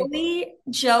funny.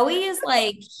 Joey is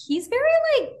like, he's very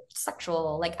like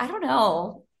sexual. Like, I don't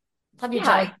know. Love you,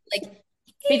 Joey. Like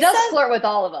he does flirt with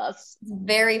all of us.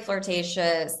 Very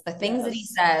flirtatious. The things that he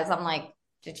says, I'm like,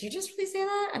 did you just really say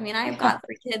that? I mean, I've got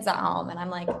 3 kids at home and I'm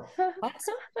like, what?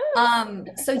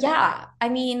 So yeah, I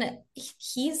mean,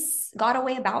 he's got a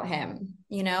way about him,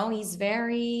 he's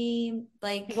very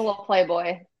like. He's a little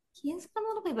playboy. He's a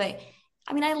little playboy.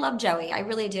 I mean, I love Joey. I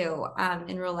really do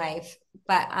in real life.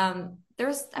 But I'm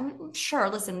sure,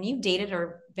 listen, when you've dated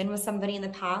or been with somebody in the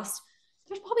past,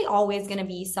 there's probably always going to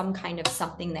be some kind of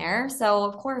something there. So,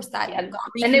 of course, and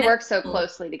they work so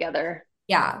closely together.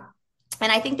 Yeah.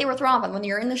 And I think they were thrown off. When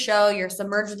you're in the show, you're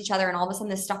submerged with each other and all of a sudden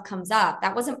this stuff comes up.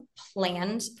 That wasn't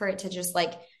planned for it to just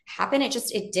like happen. It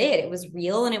did. It was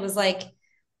real. And it was like,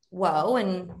 whoa.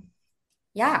 And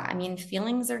yeah, I mean,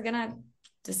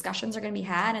 discussions are going to be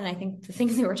had. And I think the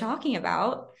things they were talking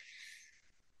about,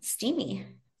 steamy.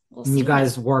 You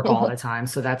guys work all the time,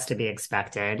 so that's to be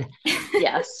expected.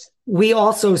 Yes. We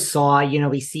also saw,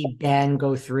 we see Ben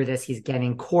go through this. He's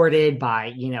getting courted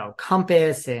by,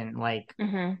 Compass and like,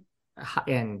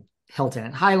 and Hilton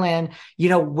and Highland.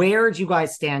 Where do you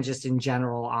guys stand just in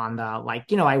general on the,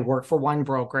 like, I work for one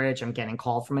brokerage, I'm getting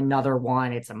called from another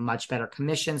one. It's a much better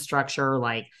commission structure.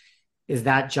 Like, is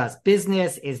that just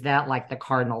business? Is that like the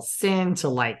cardinal sin to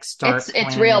like start?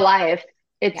 It's real life.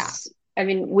 I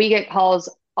mean, we get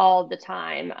calls all the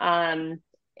time.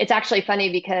 It's actually funny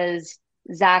because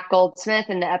Zach Goldsmith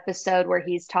in the episode where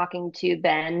he's talking to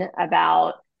Ben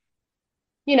about,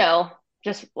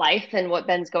 just life and what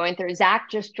Ben's going through. Zach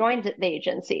just joined the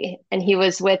agency and he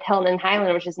was with Hilton and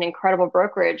Highland, which is an incredible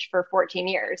brokerage for 14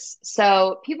 years.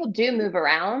 So people do move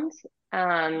around.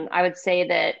 I would say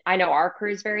that I know our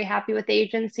crew is very happy with the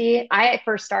agency. I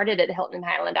first started at Hilton and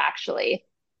Highland, actually.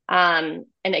 And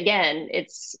again,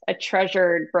 it's a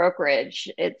treasured brokerage.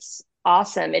 It's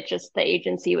awesome. It just, the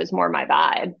agency was more my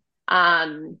vibe.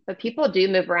 But people do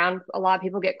move around. A lot of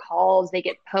people get calls, they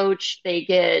get poached, they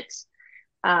get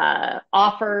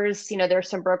offers. You know, there's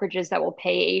some brokerages that will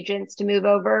pay agents to move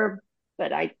over.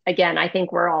 But I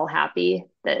think we're all happy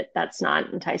that that's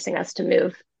not enticing us to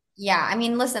move. Yeah, I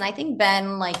mean, listen, I think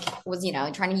Ben like was,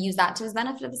 trying to use that to his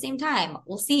benefit at the same time.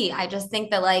 We'll see. I just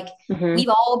think that like Hmm. we've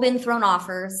all been thrown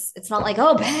offers. It's not like,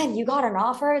 oh, Ben, you got an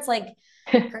offer. It's like,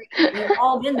 great, we've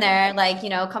all been there. Like,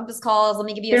 Compass calls, let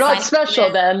me give you a You're not sign. special,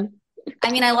 Ben.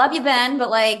 I mean, I love you, Ben, but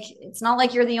like, it's not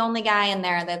like you're the only guy in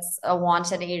there that's a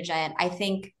wanted agent. I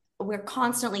think we're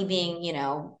constantly being,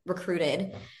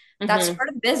 recruited. That's Hmm. part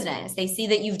of the business. They see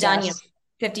that you've done, Yes.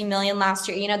 50 million last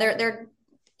year.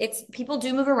 It's people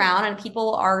do move around and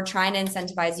people are trying to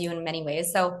incentivize you in many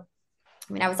ways. So,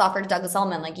 I mean, I was offered Douglas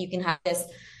Elliman, like you can have this,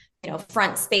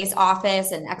 front space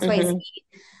office and XYZ. Hmm.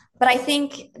 But I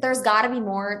think there's got to be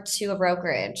more to a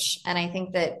brokerage. And I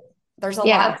think that there's a lot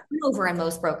Yeah. of turnover in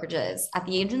most brokerages. At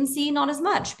the agency, not as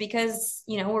much because,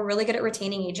 we're really good at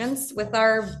retaining agents with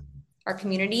our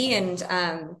community. And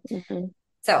Hmm.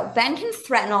 so Ben can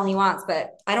threaten all he wants,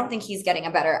 but I don't think he's getting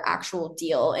a better actual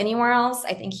deal anywhere else.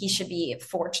 I think he should be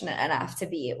fortunate enough to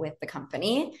be with the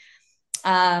company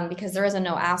because there is a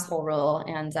no asshole rule.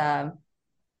 And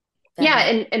Ben Yeah,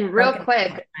 has and real broken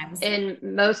quick, times. in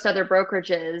most other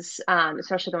brokerages,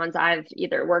 especially the ones I've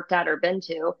either worked at or been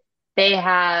to, they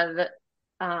have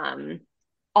um,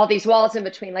 all these walls in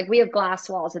between. Like we have glass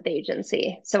walls at the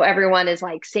agency, so everyone is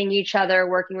like seeing each other,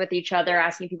 working with each other,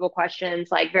 asking people questions,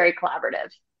 like very collaborative.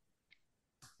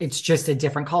 It's just a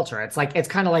different culture. It's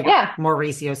kind of like Yeah,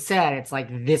 Mauricio said, it's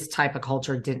like this type of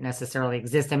culture didn't necessarily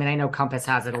exist. I mean, I know Compass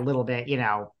has it a little bit,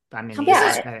 I mean,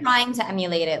 Compass is yeah. trying to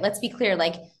emulate it. Let's be clear.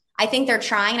 Like, I think they're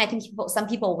trying. I think some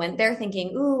people went there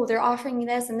thinking, ooh, they're offering me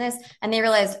this and this. And they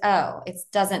realized, oh, it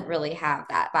doesn't really have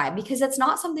that vibe because it's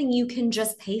not something you can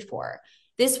just pay for.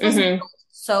 This was Hmm.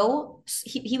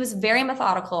 he was very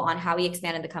methodical on how he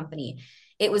expanded the company.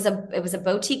 It was a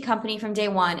boutique company from day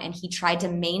one, and he tried to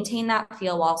maintain that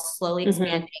feel while slowly Hmm.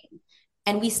 expanding.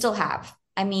 And we still have.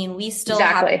 I mean, we still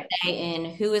have Exactly. a say in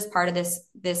who is part of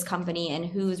this company and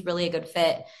who's really a good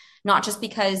fit, not just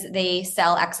because they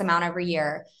sell X amount every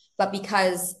year, but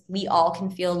because we all can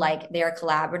feel like they're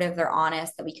collaborative, they're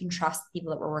honest, that we can trust the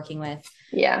people that we're working with.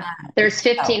 Yeah, there's So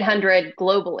 1,500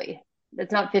 globally.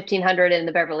 It's not 1,500 in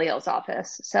the Beverly Hills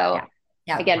office. yeah, So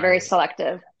yeah. again, very right.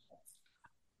 selective.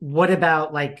 What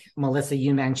about like Melissa?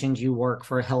 You mentioned you work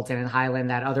for Hilton and Highland.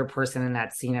 That other person in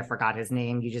that scene, I forgot his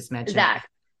name. You just mentioned Zach.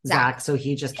 Zach. Zach. So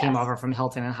he just came Yes. over from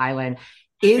Hilton and Highland.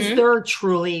 Is Hmm. there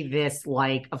truly this,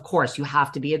 like, of course, you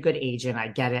have to be a good agent. I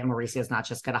get it. Mauricio's not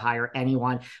just going to hire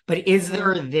anyone, but is Hmm.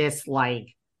 there this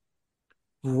like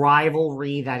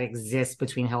rivalry that exists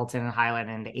between Hilton and Highland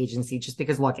and the agency? Just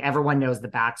because, look, everyone knows the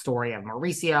backstory of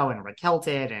Mauricio and Rick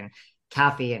Hilton and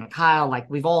Kathy and Kyle. Like,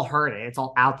 we've all heard it. It's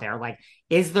all out there. Like,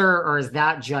 is there, or is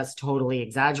that just totally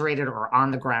exaggerated or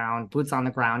on the ground, boots on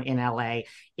the ground in LA?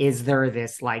 Is there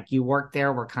this, like, you work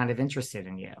there, we're kind of interested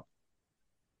in you?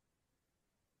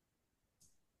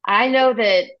 I know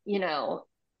that,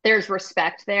 there's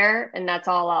respect there, and that's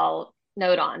all I'll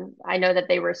note on. I know that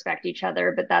they respect each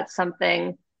other, but that's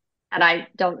something that I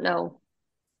don't know.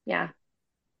 Yeah.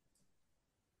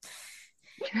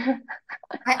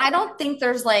 I don't think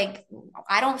there's like,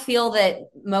 I don't feel that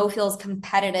Mo feels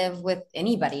competitive with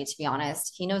anybody, to be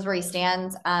honest. He knows where he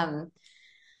stands.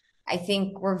 I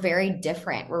think we're very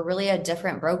different. We're really a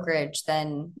different brokerage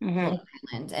than Hmm. Hilton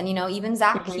Island. And, even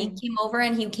Zach, he Hmm. came over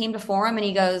and he came to Forum and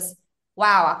he goes,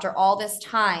 wow, after all this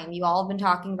time, you all have been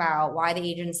talking about why the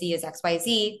agency is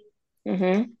XYZ.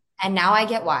 Hmm. And now I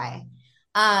get why.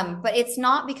 But it's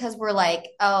not because we're like,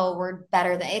 oh, we're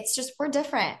better than it's just we're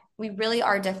different. We really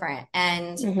are different.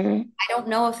 And Hmm. I don't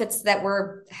know if it's that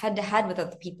we're head to head with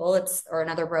other people, it's or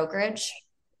another brokerage.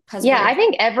 Because Yeah, I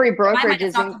think every in my mind, brokerage it's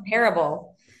is not in,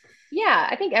 comparable. yeah,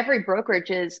 I think every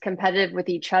brokerage is competitive with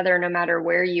each other no matter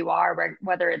where you are,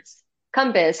 whether it's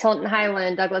Compass, Hilton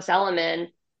Highland, Douglas Elliman,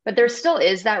 but there still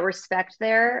is that respect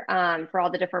there for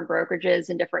all the different brokerages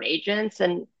and different agents.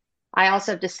 And I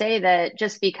also have to say that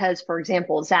just because, for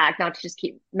example, Zach, not to just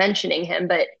keep mentioning him,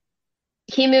 but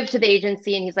he moved to the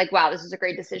agency and he's like, wow, this is a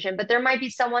great decision. But there might be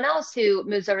someone else who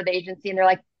moves over to the agency and they're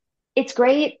like, it's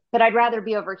great, but I'd rather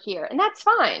be over here. And that's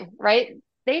fine, right?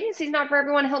 The agency's not for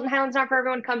everyone. Hilton Highland's not for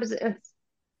everyone. Compass,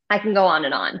 I can go on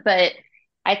and on. But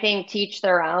I think teach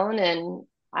their own. And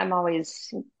I'm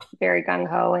always very gung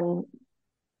ho and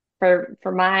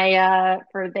for my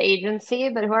for the agency,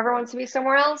 but whoever wants to be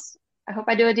somewhere else, I hope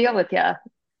I do a deal with you.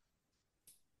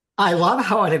 I love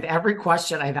how out of every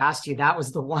question I've asked you, that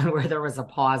was the one where there was a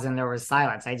pause and there was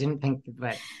silence. I didn't think,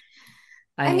 but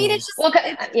I I mean, mean, it's just Well,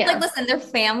 it's like, yeah. listen, they're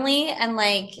family, and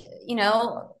like,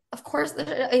 of course,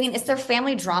 I mean, it's their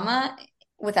family drama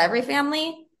with every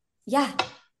family. Yeah,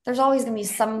 there's always going to be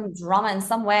some drama in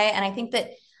some way, and I think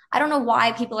that I don't know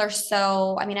why people are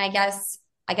so. I mean, I guess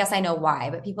I know why,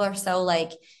 but people are so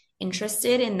like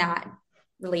interested in that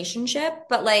relationship,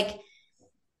 but like.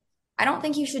 I don't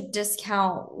think you should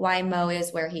discount why Mo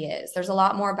is where he is. There's a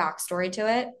lot more backstory to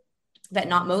it that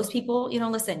not most people,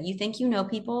 listen, you think you know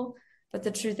people, but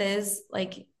the truth is,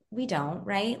 like, we don't,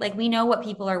 right? Like, we know what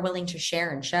people are willing to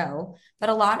share and show, but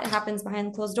a lot happens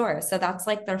behind closed doors. So that's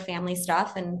like their family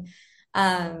stuff. And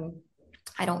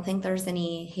I don't think there's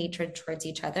any hatred towards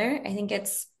each other. I think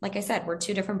it's, like I said, we're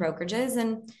two different brokerages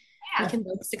and we can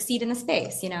both succeed in the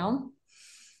space.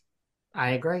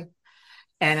 I agree.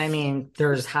 And I mean,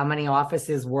 there's how many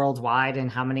offices worldwide in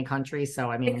how many countries?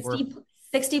 So, I mean,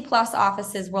 60 plus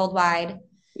offices worldwide.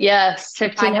 Yes,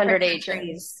 Five 1,500 different agents.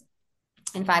 countries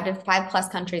in five plus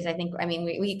countries. I think, I mean,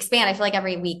 we expand. I feel like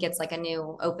every week it's like a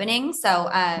new opening. So,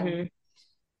 Mhm.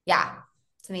 yeah,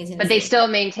 it's amazing to But they see. still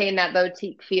maintain that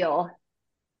boutique feel.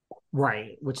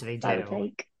 right, which they I would do.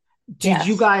 think. Did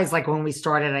you Yes. guys, like when we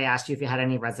started, I asked you if you had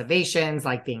any reservations,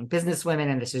 like being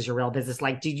businesswomen and this is your real business.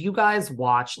 Like, did you guys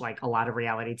watch like a lot of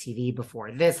reality TV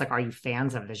before this? Like, are you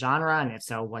fans of the genre? And if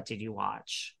so, what did you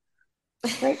watch?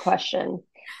 Great question.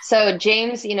 So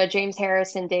James, James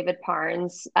Harris and David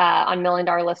Parnes on Million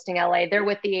Dollar Listing LA, they're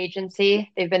with the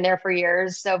agency. They've been there for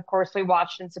years. So of course we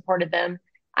watched and supported them.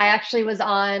 I actually was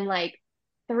on like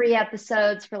 3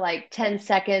 episodes for like 10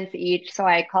 seconds each, so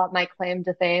I caught my claim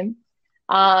to fame.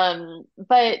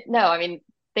 But no, I mean,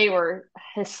 they were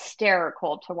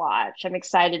hysterical to watch. I'm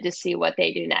excited to see what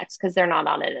they do next because they're not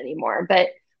on it anymore. But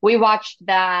we watched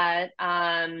that.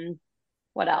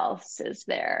 What else is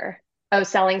there? Oh,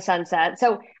 Selling Sunset.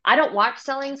 So I don't watch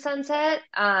Selling Sunset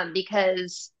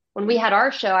because when we had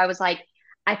our show, I was like,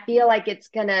 I feel like it's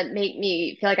gonna make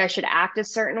me feel like I should act a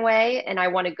certain way, and I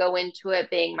want to go into it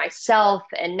being myself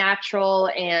and natural.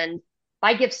 And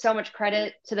I give so much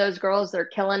credit to those girls; they're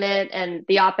killing it. And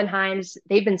the Oppenheims,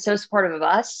 they've been so supportive of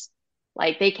us.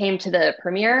 Like they came to the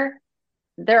premiere,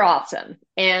 they're awesome,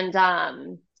 and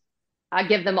I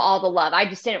give them all the love. I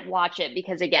just didn't watch it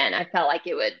because, again, I felt like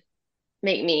it would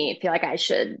make me feel like I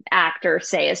should act or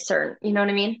say a certain, you know what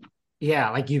I mean?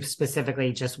 Yeah, like you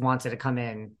specifically just wanted to come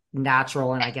in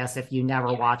natural. And I guess if you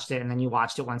never Yeah. watched it and then you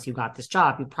watched it once you got this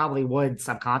job, you probably would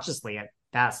subconsciously at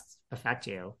best affect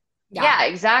you. Yeah. Yeah,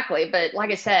 exactly. But like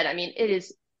I said, I mean,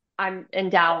 I'm in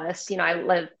Dallas, I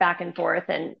live back and forth,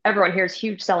 and everyone here is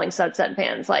huge Selling Sunset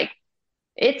fans. Like,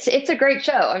 it's a great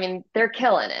show. I mean, they're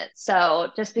killing it.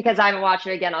 So just because I haven't watched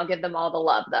it again, I'll give them all the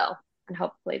love though. And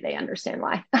hopefully they understand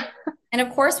why. And of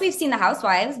course, we've seen the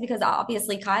Housewives because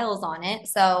obviously Kyle's on it.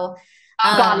 So,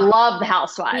 Oh God, um, love the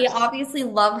we Housewives. obviously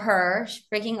love her. She's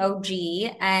freaking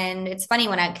OG. And it's funny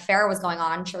when Farrah was going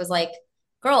on, she was like,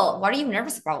 girl, what are you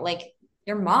nervous about? Like,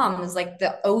 your mom is like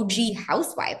the OG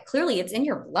housewife. Clearly, it's in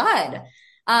your blood.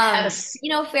 Yes.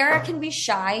 Farrah can be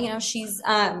shy. She's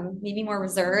maybe more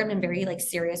reserved and very like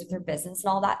serious with her business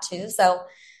and all that too. So,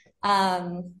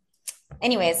 um,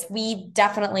 anyways, we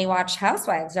definitely watch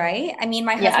Housewives, right? I mean,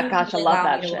 my Yeah, husband doesn't gosh, I really love allow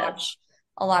me that to shit. watch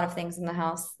a lot of things in the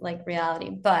house, like reality,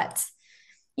 but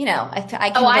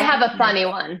I Oh, can I have a recognize funny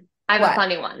one. I have a what.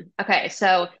 funny one. Okay,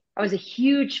 so I was a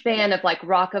huge fan of like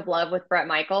Rock of Love with Bret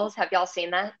Michaels. Have y'all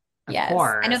seen that? Of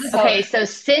Yes, I know the course. Okay, book. so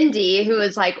Cindy, who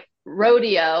is like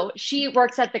rodeo, she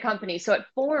works at the company. So at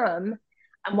Forum,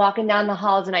 I'm walking down the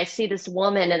halls and I see this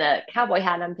woman in a cowboy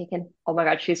hat, and I'm thinking, oh my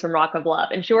God, she's from Rock of Love.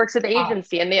 And she works at the Oh,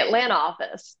 agency in the Atlanta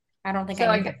office. I don't think I So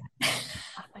knew I, that.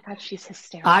 oh my God, she's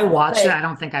I hysterical. watched it. But I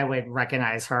don't think I would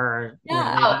recognize her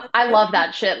Yeah, really, oh, but I love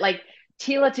that shit. Like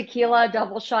Tila Tequila,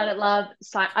 Double Shot at Love.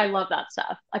 I love that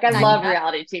stuff. Like I sign me love up.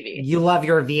 reality TV. you love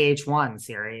your VH1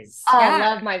 series. Oh, I Yeah,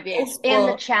 love my old VH and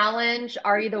the school. challenge.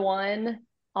 Are you the one?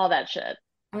 All that shit.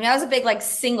 I mean, I was a big like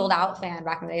singled out fan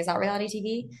back in the days of reality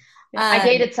TV. Yeah, I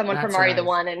dated someone from That's Are You the right.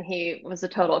 One, and he was a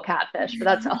total catfish. But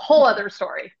that's a whole other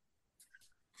story.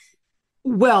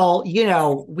 Well,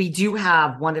 we do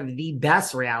have one of the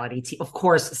best of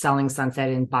course, Selling Sunset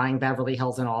and Buying Beverly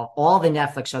Hills and all the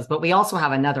Netflix shows, but we also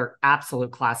have another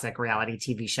absolute classic reality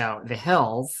TV show, The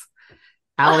Hills.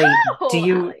 Allie, Oh,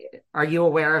 Allie, of are you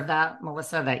aware of that,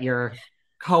 Melissa, that your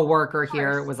coworker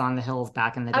here course. was on The Hills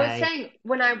back in the I was day? saying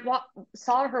when I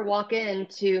saw her walk in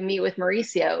to meet with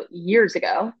Mauricio years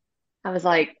ago, I was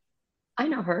like, I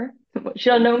know her. She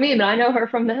don't know me, but I know her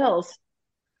from the hills.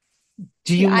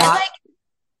 Do See, you I not? like,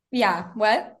 yeah,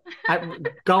 what? I,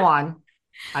 Go on.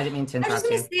 I didn't mean to I was just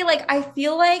interrupt gonna you. say, like, I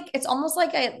feel like it's almost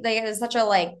like it's such a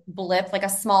like blip, like a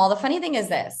small. The funny thing is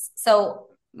this. So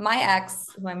my ex,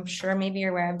 who I'm sure maybe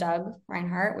you're aware of, Doug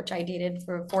Reinhardt, which I dated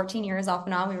for 14 years off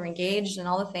and on. We were engaged and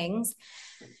all the things.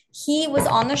 He was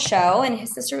on the show, and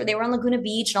his sister, they were on Laguna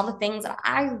Beach and all the things. And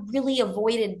I really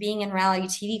avoided being in reality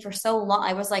TV for so long.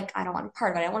 I was like, I don't want to be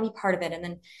part of it. I don't want to be part of it. And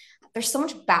then there's so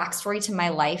much backstory to my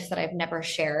life that I've never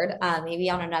shared. Maybe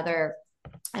on another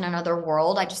in another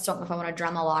world. I just don't know if I want to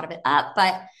drum a lot of it up.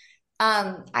 But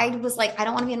I was like, I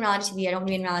don't want to be in reality TV. I don't want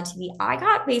to be in reality TV. I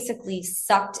got basically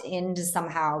sucked into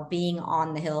somehow being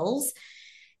on the hills.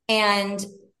 And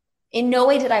in no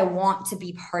way did I want to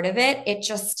be part of it.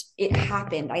 It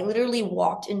happened. I literally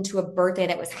walked into a birthday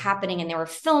that was happening and they were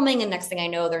filming. And next thing I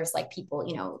know, there's like people,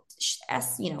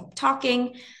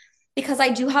 talking because I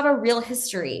do have a real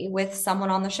history with someone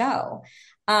on the show.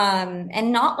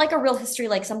 And not like a real history,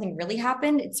 like something really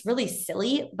happened. It's really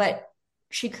silly, but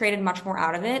she created much more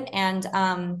out of it.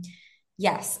 And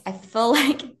yes, I feel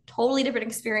like totally different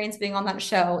experience being on that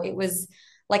show. It was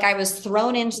like I was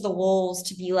thrown into the wolves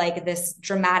to be like this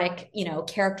dramatic,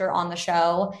 character on the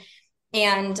show.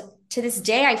 And to this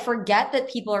day, I forget that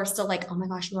people are still like, oh my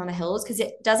gosh, we're on the hills. Cause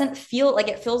it doesn't feel like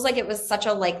it feels like it was such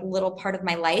a like little part of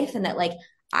my life. And that like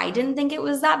I didn't think it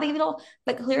was that big of a deal,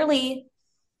 but clearly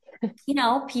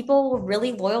people were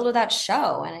really loyal to that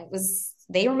show and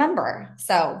they remember.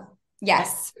 So,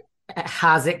 yes.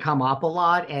 Has it come up a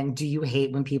lot? And do you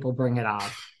hate when people bring it up?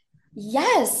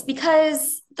 Yes,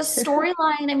 because the storyline,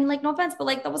 I mean, like, no offense, but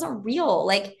like that wasn't real.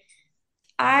 Like,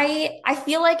 I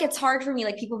feel like it's hard for me.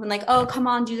 Like, people have been like, oh, come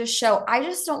on, do this show. I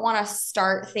just don't want to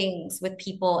start things with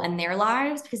people and their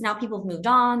lives because now people have moved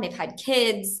on, they've had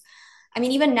kids. I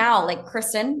mean, even now, like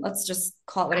Kristen, let's just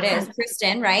call it what it is.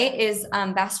 Kristen, right, is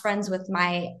best friends with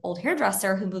my old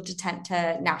hairdresser who moved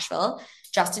to Nashville,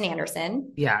 Justin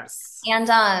Anderson. Yes. And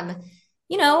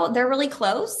they're really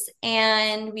close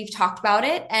and we've talked about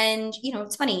it. And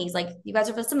it's funny, he's like, you guys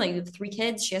are very similar. You have 3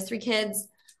 kids, she has 3 kids.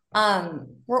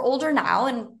 We're older now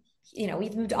and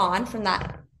we've moved on from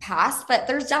that past, but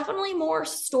there's definitely more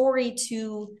story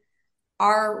to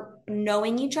our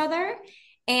knowing each other.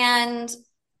 And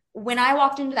when I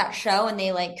walked into that show and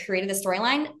they like created the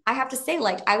storyline, I have to say,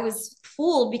 like, I was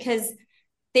fooled because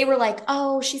they were like,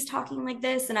 oh, she's talking like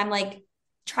this. And I'm like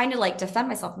trying to like defend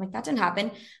myself. I'm like, that didn't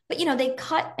happen. But they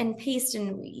cut and paste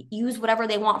and use whatever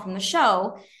they want from the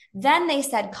show. Then they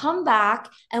said, come back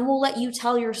and we'll let you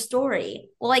tell your story.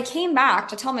 Well, I came back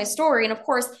to tell my story. And of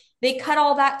course, they cut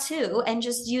all that too and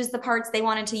just used the parts they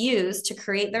wanted to use to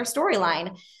create their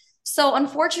storyline. So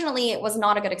unfortunately, it was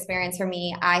not a good experience for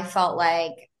me. I felt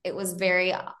like it was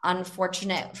very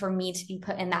unfortunate for me to be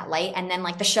put in that light. And then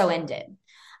like the show ended.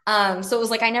 So it was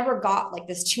like I never got like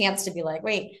this chance to be like,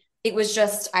 wait, it was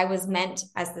just I was meant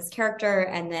as this character,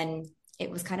 and then it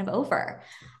was kind of over.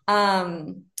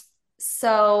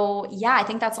 So yeah, I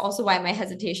think that's also why my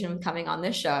hesitation with coming on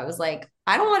this show. I was like,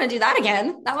 I don't want to do that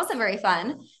again. That wasn't very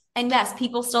fun. And yes,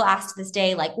 people still ask to this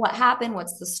day, like, what happened?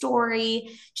 What's the story?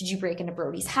 Did you break into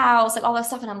Brody's house? Like all that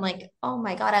stuff. And I'm like, oh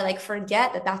my God, I like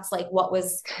forget that that's like what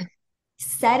was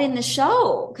said in the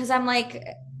show. Cause I'm like,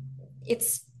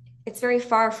 it's very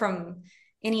far from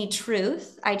any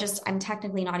truth. I'm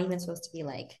technically not even supposed to be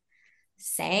like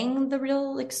saying the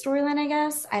real like storyline, I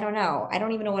guess. I don't know. I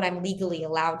don't even know what I'm legally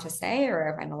allowed to say or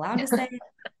if I'm allowed to say.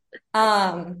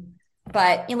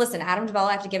 But listen, Adam DeBella,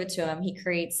 I have to give it to him. He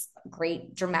creates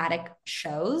great dramatic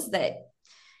shows that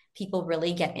people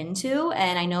really get into.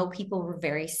 And I know people were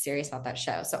very serious about that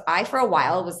show. So I, for a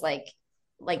while, was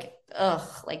ugh,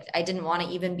 like I didn't want to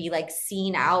even be like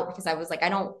seen out because I was like, I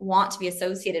don't want to be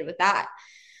associated with that.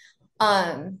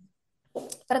 But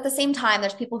at the same time,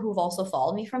 there's people who've also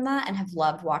followed me from that and have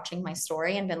loved watching my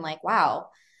story and been like, wow,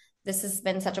 this has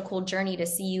been such a cool journey to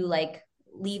see you like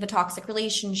leave a toxic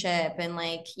relationship and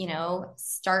like,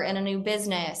 start in a new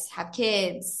business, have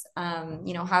kids,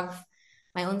 have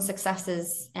my own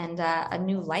successes and a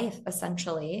new life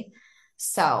essentially.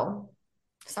 So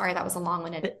sorry, that was a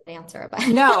long-winded answer, but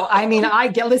no, I mean,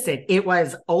 listen, it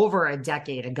was over a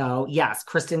decade ago. Yes,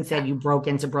 Kristen said you broke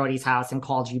into Brody's house and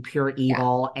called you pure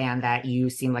evil and that you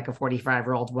seem like a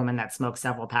 45-year-old woman that smokes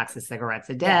several packs of cigarettes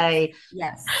a day.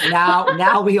 Yes.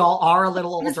 Now we all are a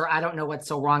little older. I don't know what's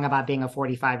so wrong about being a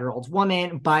 45-year-old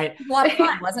woman, but a lot of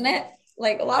fun, wasn't it?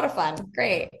 Like a lot of fun.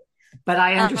 Great. But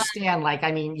I understand, like,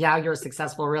 I mean, yeah, you're a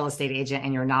successful real estate agent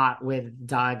and you're not with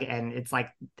Doug. And it's like,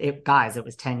 guys, it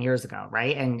was 10 years ago,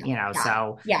 right? And,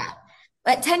 so. Yeah.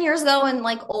 But 10 years ago and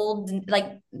like old, like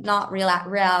not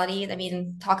reality. I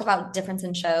mean, talk about difference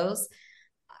in shows.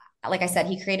 Like I said,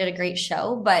 he created a great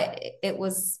show, but it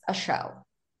was a show.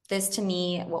 this to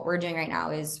me, what we're doing right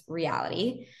now is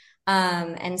reality.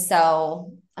 And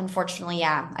so unfortunately,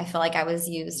 yeah, I feel like I was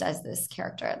used as this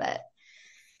character that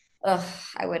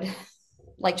I would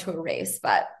like to erase,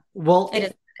 but Well, it is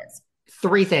what it is.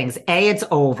 three things. A, it's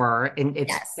over and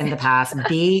it's Yes. in the past.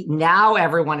 B, now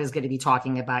everyone is going to be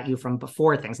talking about you from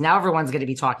before things. Now everyone's going to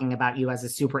be talking about you as a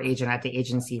super agent at the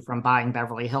agency from buying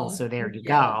Beverly Hills. So there you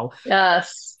go.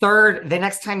 Yes. Third, the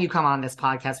next time you come on this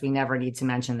podcast, we never need to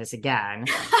mention this again.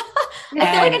 I feel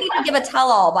like I need to give a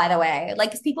tell-all, by the way.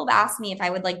 Like, because people have asked me if I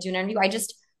would like do an interview. I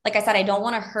just, like I said, I don't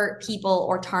want to hurt people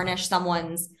or tarnish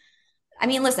someone's. I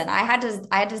mean, listen, I had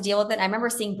to deal with it. I remember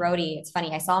seeing Brody. It's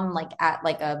funny. I saw him like at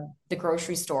like the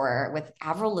grocery store with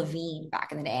Avril Lavigne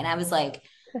back in the day, and I was like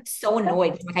so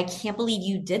annoyed. Like, I can't believe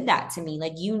you did that to me.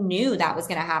 Like, you knew that was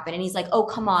going to happen. And he's like, "Oh,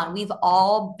 come on. We've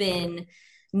all been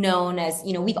known as,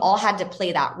 we've all had to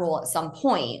play that role at some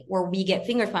point where we get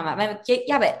fingers pointed at." I'm like,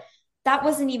 yeah, but that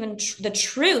wasn't even the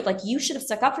truth. Like, you should have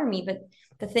stuck up for me. But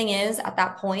the thing is, at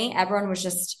that point, everyone was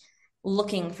just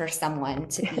looking for someone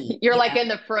to be. You're like in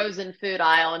the frozen food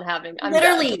aisle and having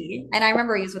literally. And I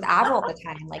remember he was with Avril at the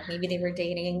time. Like, maybe they were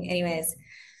dating. Anyways.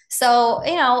 So,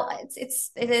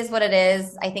 it is what it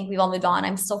is. I think we've all moved on.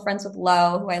 I'm still friends with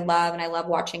Lo, who I love, and I love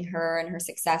watching her and her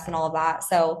success and all of that.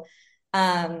 So,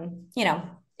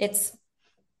 it's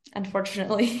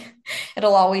unfortunately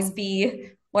it'll always be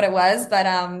what it was,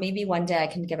 but maybe one day I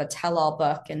can give a tell-all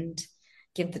book and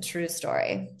give the true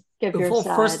story. Well,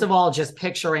 first of all, just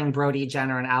picturing Brody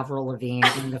Jenner and Avril Lavigne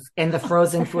in the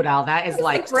frozen food aisle, that is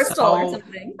like so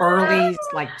early,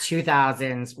 like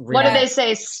 2000s. What do they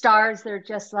say? Stars, they're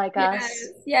just like us.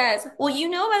 Yes. Well,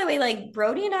 by the way, like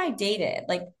Brody and I dated.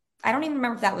 Like, I don't even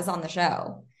remember if that was on the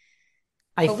show.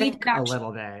 I think a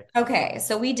little bit. Okay,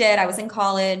 so we did. I was in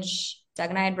college.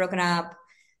 Doug and I had broken up.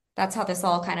 That's how this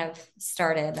all kind of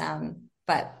started.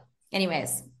 But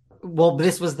anyways. Well,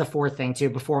 this was the fourth thing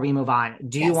too, before we move on.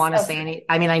 Do you want to say any,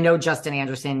 I mean, I know Justin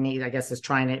Anderson, I guess, is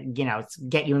trying to,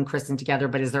 get you and Kristen together,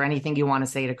 but is there anything you want to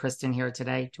say to Kristen here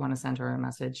today? Do you want to send her a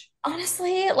message?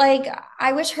 Honestly, like,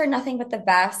 I wish her nothing but the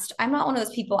best. I'm not one of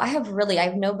those people. I have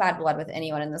no bad blood with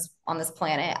anyone on this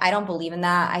planet. I don't believe in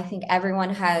that. I think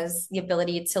everyone has the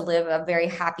ability to live a very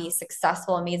happy,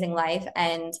 successful, amazing life.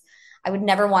 And I would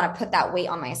never want to put that weight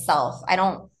on myself.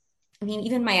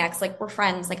 Even my ex, like, we're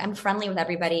friends, like, I'm friendly with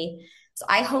everybody. So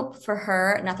I hope for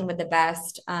her nothing but the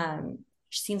best.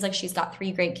 She seems like she's got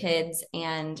 3 great kids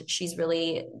and she's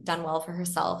really done well for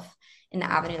herself in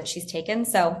the avenue that she's taken.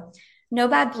 So no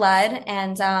bad blood.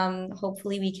 And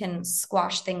hopefully we can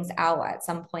squash things out at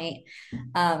some point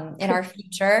in our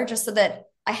future, just so that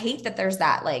I hate that there's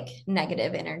that like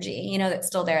negative energy, that's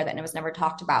still there, that it was never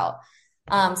talked about.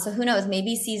 So who knows,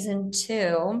 maybe season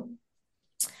 2,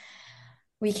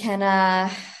 we can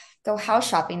go house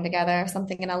shopping together,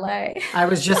 something in LA. I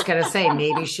was just going to say,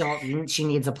 maybe she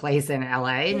needs a place in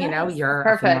LA, and, you're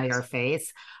a familiar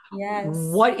face. Yes.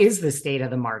 What is the state of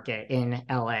the market in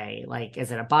LA? Like,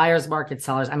 is it a buyer's market,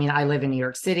 sellers? I mean, I live in New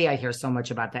York City. I hear so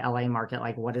much about the LA market.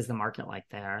 Like, what is the market like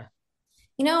there?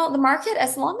 The market,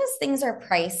 as long as things are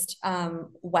priced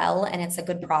well and it's a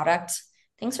good product,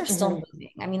 things are still moving.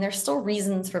 I mean, there's still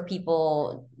reasons for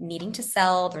people needing to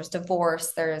sell. There's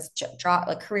divorce, there's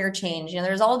career change.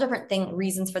 There's all different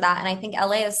reasons for that. And I think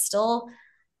LA is still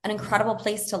an incredible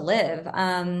place to live.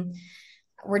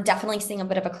 We're definitely seeing a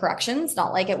bit of a correction. It's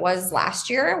not like it was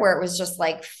last year where it was just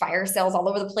like fire sales all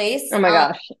over the place. Oh my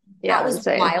gosh. Yeah, that was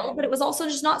insane. Wild, but it was also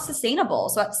just not sustainable.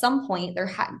 So at some point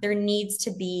there needs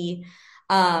to be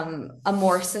a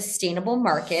more sustainable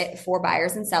market for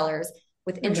buyers and sellers.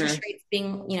 With interest rates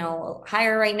being,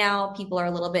 higher right now, people are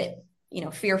a little bit,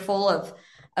 fearful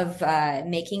of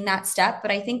making that step.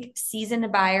 But I think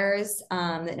seasoned buyers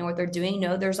that know what they're doing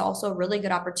know there's also a really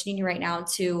good opportunity right now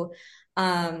to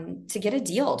get a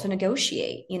deal, to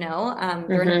negotiate.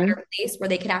 They're in a better place where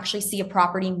they can actually see a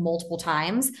property multiple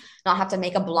times, not have to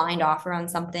make a blind offer on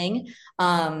something.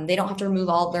 They don't have to remove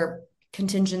all their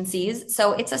contingencies.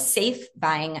 So it's a safe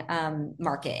buying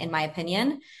market, in my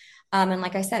opinion. And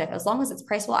like I said, as long as it's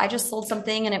priced well, I just sold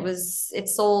something and it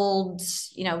sold,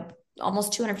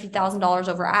 almost $250,000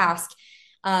 over ask.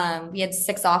 We had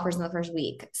 6 offers in the first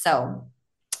week. So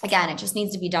again, it just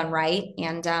needs to be done right.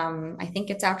 And I think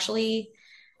it's actually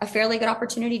a fairly good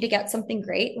opportunity to get something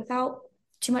great without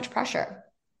too much pressure.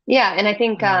 Yeah. And I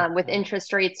think with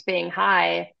interest rates being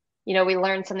high, we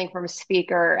learned something from a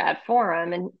speaker at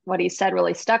Forum, and what he said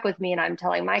really stuck with me. And I'm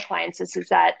telling my clients is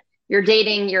that you're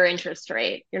dating your interest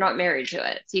rate. You're not married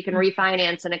to it. So you can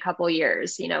refinance in a couple of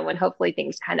years, when hopefully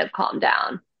things kind of calm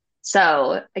down.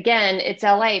 So again, it's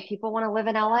LA. People want to live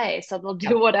in LA. So they'll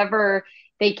do whatever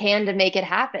they can to make it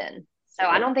happen. So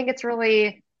I don't think it's really,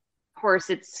 of course,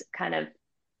 it's kind of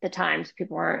the times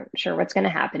people aren't sure what's going to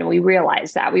happen. And we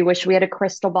realize that. We wish we had a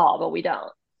crystal ball, but we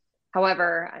don't.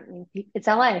 However, I mean, it's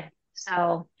LA. So I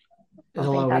don't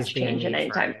There'll think that's always be a changing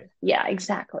need for anytime. it. Yeah,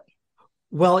 exactly.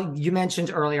 Well, you mentioned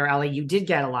earlier, Ellie, you did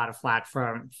get a lot of flack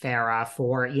from Farrah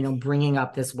for, bringing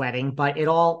up this wedding, but it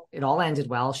all ended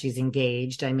well. She's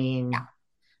engaged. I mean,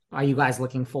 are you guys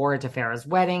looking forward to Farrah's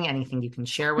wedding? Anything you can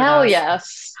share with Hell us?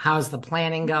 yes. How's the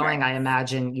planning going? I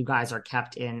imagine you guys are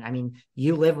kept in. I mean,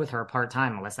 you live with her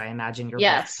part-time, Melissa. I imagine you're both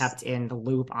Yes. kept in the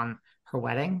loop on her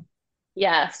wedding.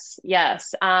 Yes.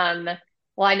 Yes. Well,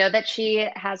 I know that she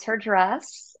has her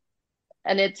dress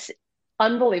and it's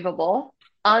unbelievable.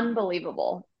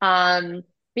 Unbelievable. But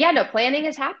yeah, no, planning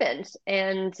has happened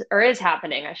or is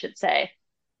happening, I should say.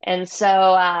 And so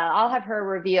I'll have her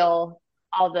reveal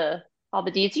all the all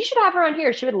the deeds. You should have her on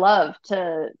here. She would love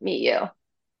to meet you.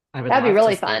 I would That'd be love to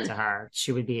really speak fun. to her.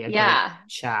 She would be a great Yeah.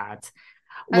 chat.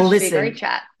 That Well, should be a great listen,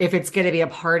 chat. if it's going to be a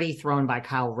party thrown by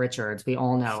Kyle Richards, we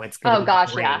all know it's going to Oh be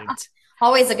gosh, yeah. great.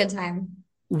 Always a good time.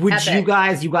 Would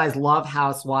Epic. you guys love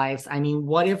Housewives? I mean,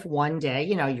 what if one day,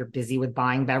 you're busy with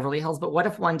buying Beverly Hills, but what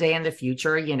if one day in the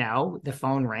future, the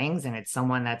phone rings and it's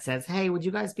someone that says, "Hey, would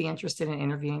you guys be interested in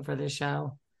interviewing for this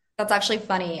show?" That's actually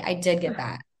funny. I did get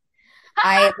that.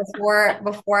 I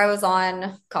before I was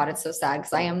on, God, it's so sad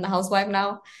because I am the housewife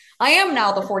now. I am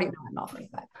now the 40, no, I'm not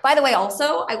 45. By the way,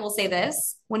 also, I will say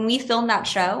this. When we filmed that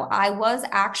show, I was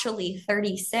actually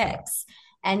 36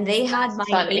 and they had That's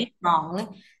my age funny.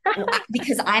 wrong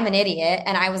because I'm an idiot.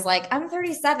 And I was like, I'm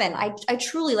 37. I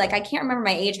truly like, I can't remember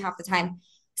my age half the time.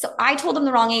 So I told them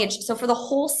the wrong age. So for the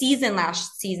whole season,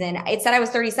 last season, it said I was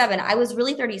 37. I was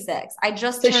really 36. I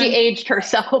just So she turned, aged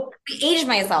herself. I aged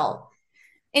myself.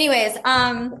 Anyways,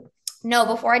 no,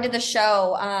 before I did the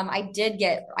show,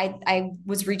 I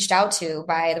was reached out to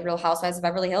by the Real Housewives of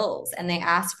Beverly Hills, and they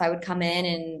asked if I would come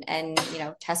in and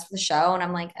test for the show, and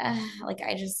I'm like, like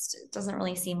it doesn't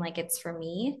really seem like it's for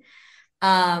me.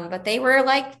 But they were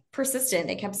like persistent.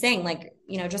 They kept saying like,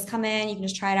 just come in, you can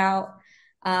just try it out.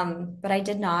 But I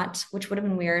did not, which would have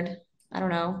been weird. I don't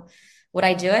know. Would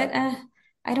I do it?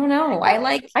 I don't know.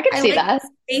 I could I see like that. the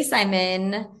space I'm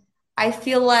in. I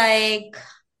feel like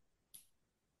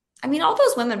I mean, all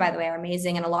those women, by the way, are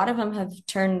amazing. And a lot of them have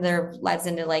turned their lives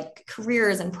into like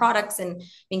careers and products. And I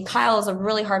mean, Kyle is a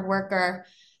really hard worker.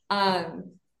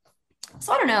 Um,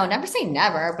 so I don't know, never say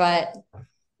never, but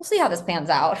we'll see how this pans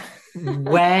out.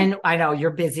 When I know you're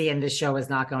busy and this show is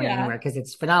not going Yeah. anywhere because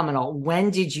it's phenomenal.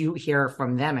 When did you hear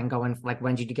from them and going like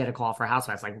when did you get a call for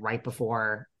Housewives? Like right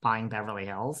before buying Beverly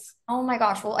Hills? Oh my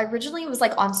gosh. Well, originally it was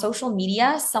like on social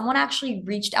media. Someone actually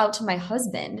reached out to my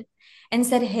husband and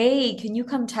said, "Hey, can you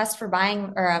come test for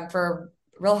buying or for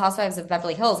Real Housewives of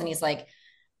Beverly Hills?" And he's like,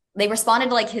 they responded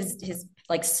to like his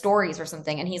like stories or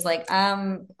something, and he's like,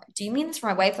 do you mean this for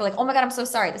my wife? They're like, oh my God, I'm so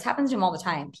sorry. This happens to him all the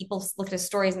time. People look at his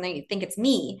stories and they think it's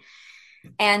me.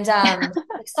 And like,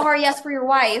 sorry, yes, for your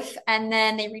wife. And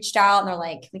then they reached out and they're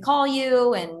like, can we call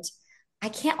you? And I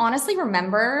can't honestly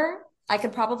remember. I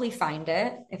could probably find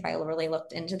it if I really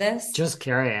looked into this, Just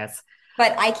curious.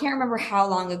 but I can't remember how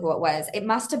long ago it was. It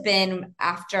must have been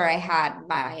after I had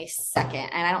my second,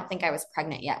 and I don't think I was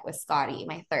pregnant yet with Scotty,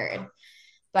 my third.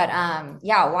 But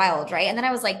yeah, wild, right? And then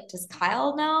I was like, does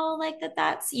Kyle know like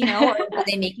that's, or are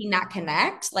they making that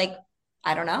connect? Like,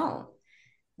 I don't know.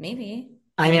 Maybe.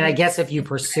 I mean, I Maybe. guess if you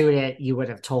pursued it, you would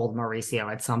have told Mauricio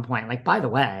at some point, like, by the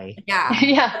way. Yeah.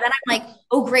 Yeah. But then I'm like,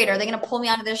 oh great, are they gonna pull me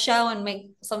onto this show and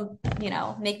make some,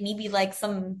 make me be like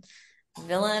some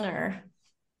villain or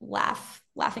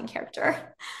laughing character?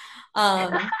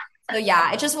 So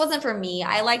yeah, it just wasn't for me.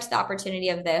 I liked the opportunity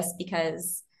of this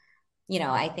because,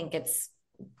 I think it's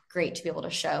great to be able to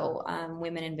show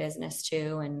women in business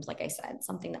too. And like I said,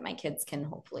 something that my kids can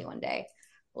hopefully one day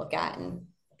look at and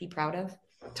be proud of.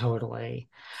 Totally.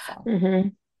 So. Hmm.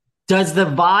 Does the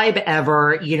vibe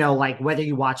ever, like whether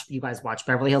you guys watch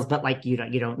Beverly Hills, but like you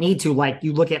don't need to, like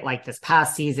you look at like this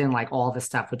past season, like all the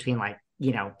stuff between like,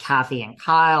 Kathy and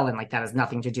Kyle, and like that has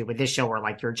nothing to do with this show or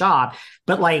like your job.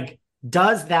 But like,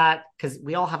 does that, because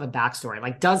we all have a backstory,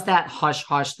 like does that hush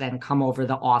hush then come over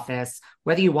the office,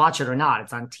 whether you watch it or not?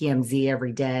 It's on TMZ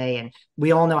every day, and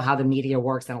we all know how the media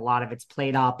works, and a lot of it's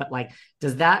played up. But like,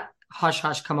 does that hush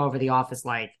hush come over the office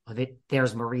like, oh,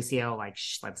 there's Mauricio, like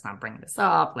let's not bring this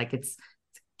up, like it's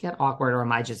get awkward, or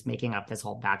am I just making up this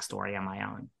whole backstory on my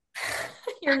own?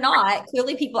 You're not.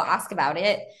 Clearly, people ask about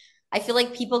it. I feel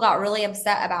like people got really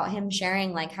upset about him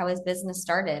sharing like how his business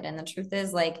started. And the truth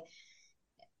is, like,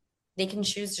 they can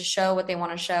choose to show what they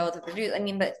want to show, what they produce. I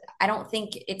mean, but I don't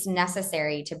think it's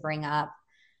necessary to bring up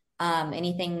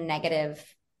anything negative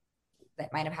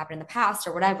that might have happened in the past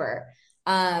or whatever.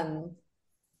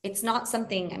 It's not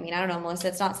something, I mean, I don't know, Melissa,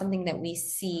 it's not something that we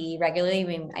see regularly. I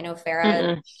mean, I know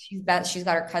Farrah, Mm-mm. she's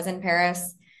got her cousin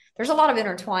Paris. There's a lot of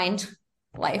intertwined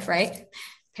life, right?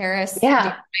 Paris,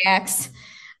 Yeah, my ex.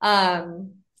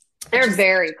 Um, it's they're just,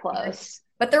 very close.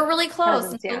 but they're really close.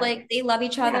 And Cousins, so yeah. like they love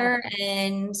each Yeah. other.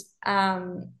 And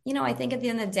I think at the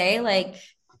end of the day, like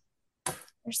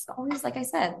there's always, like I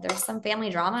said, there's some family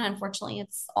drama. And unfortunately,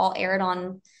 it's all aired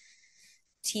on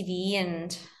TV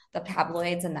and the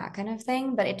tabloids and that kind of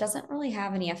thing, but it doesn't really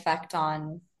have any effect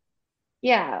on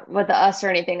Yeah, with us or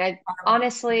anything. I our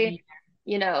honestly,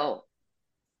 you know,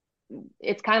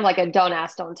 it's kind of like a don't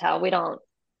ask, don't tell. We don't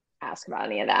ask about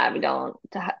any of that. We don't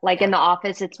like in yeah. the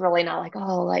office, it's really not like,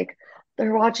 oh, like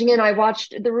they're watching it. I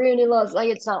watched the reunion last like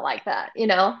it's not like that, you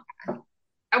know?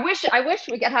 I wish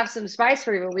we could have some spice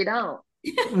for you, but we don't.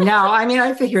 No, I mean,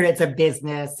 I figured it's a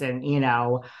business and,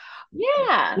 Yeah,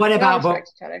 what we all about, but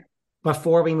respect each other.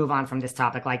 before we move on from this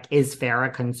topic, like, is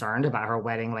Farrah concerned about her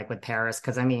wedding, like with Paris?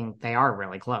 Because I mean, they are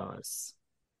really close.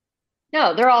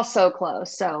 No, they're all so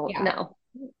close. So Yeah. no,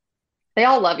 they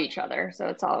all love each other. So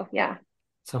it's all, yeah.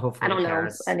 So I hopefully don't know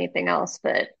Paris. anything else,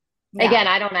 but Yeah. again,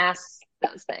 I don't ask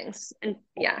those things. And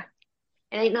yeah,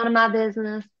 it ain't none of my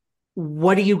business.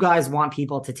 What do you guys want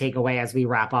people to take away as we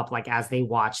wrap up, like as they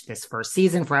watch this first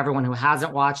season? For everyone who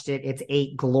hasn't watched it, it's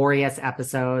 8 glorious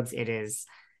episodes. It is,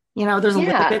 there's a little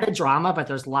bit Yeah. of drama, but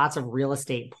there's lots of real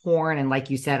estate porn. And like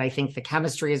you said, I think the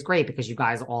chemistry is great because you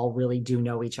guys all really do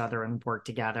know each other and work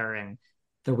together. And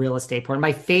the real estate porn.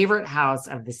 My favorite house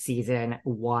of the season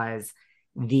was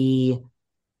the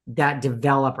that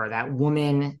developer, that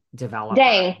woman developer.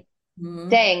 Dang. Mhm.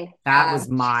 Dang. That was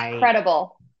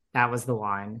Incredible. that was the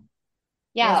one.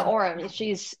 Yeah, Orem.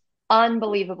 She's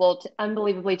unbelievable,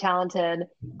 unbelievably talented.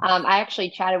 I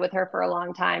actually chatted with her for a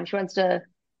long time. She wants to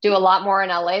do a lot more in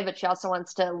LA, but she also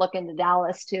wants to look into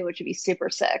Dallas too, which would be super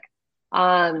sick.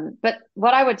 But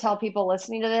what I would tell people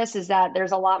listening to this is that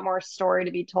there's a lot more story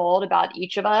to be told about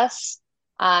each of us.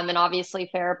 And obviously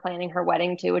Farrah planning her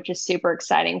wedding too, which is super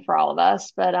exciting for all of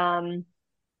us. But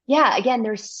yeah, again,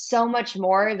 there's so much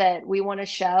more that we want to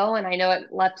show. And I know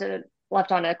it left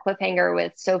on a cliffhanger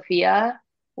with Sophia.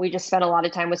 We just spent a lot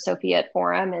of time with Sophia at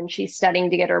Forum and she's studying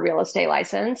to get her real estate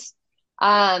license.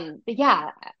 But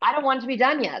yeah, I don't want it to be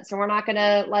done yet. So we're not going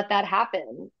to let that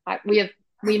happen.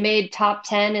 We made top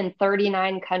 10 in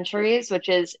 39 countries, which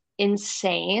is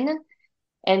insane.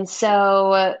 And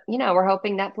so, we're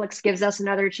hoping Netflix gives us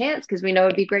another chance because we know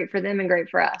it'd be great for them and great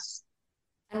for us.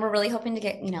 And we're really hoping to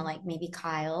get, like maybe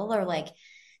Kyle or like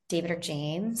David or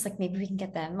James. Like maybe we can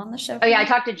get them on the show Oh for yeah, I you.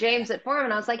 talked to James at Forum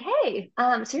and I was like, hey,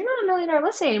 so you're not a millionaire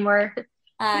listing anymore. You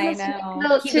I must make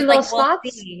know. He two was little like, we'll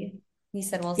spots. see. He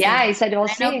said, we'll Yeah, see. he said we'll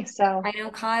I know, see. So I know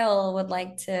Kyle would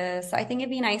like to. So I think it'd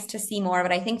be nice to see more.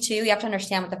 But I think too, you have to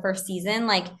understand with the first season,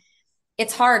 like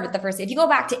it's hard with the first. If you go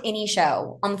back to any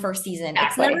show on the first season,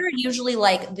 it's never exactly. usually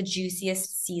like the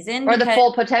juiciest season Or the because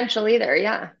full potential either.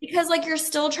 Yeah. like you're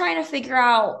still trying to figure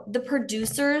out the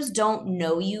producers don't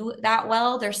know you that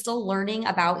well. They're still learning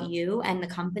about you and the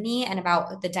company and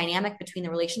about the dynamic between the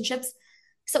relationships.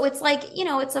 So it's like,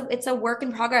 it's a work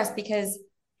in progress because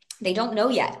they don't know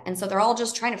yet. And so they're all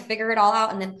just trying to figure it all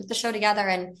out and then put the show together.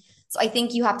 And so I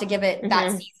think you have to give it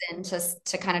that Hmm. season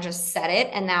to kind of just set it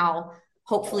and now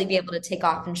hopefully be able to take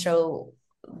off and show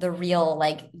the real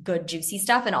like good juicy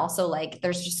stuff. And also like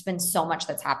there's just been so much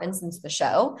that's happened since the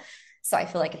show. So I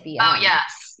feel like it'd be Oh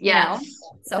yes. you know, Yes.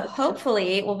 so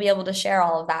hopefully we'll be able to share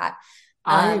all of that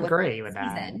I with agree with the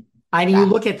that. season. I mean, you Yeah.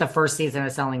 look at the first season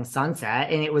of Selling Sunset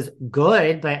and it was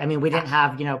good, but I mean, we Yeah. didn't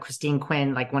have, Christine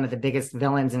Quinn, like one of the biggest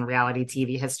villains in reality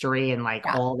TV history and like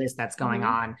Yeah. all this that's going Mhm.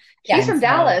 on. She's Yes. from And so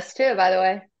Dallas too, by the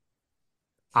way.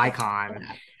 icon.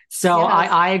 So Yes.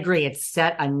 I agree. It's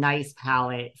set a nice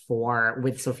palette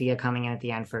with Sophia coming in at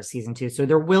the end for season 2. So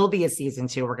there will be a season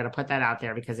 2. We're going to put that out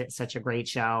there because it's such a great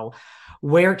show.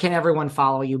 Where can everyone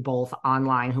follow you both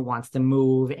online who wants to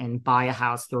move and buy a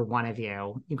house through one of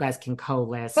you? You guys can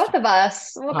co-list. Both of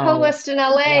us. We'll Oh, co-list in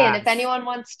LA. And if yes. anyone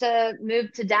wants to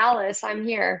move to Dallas, I'm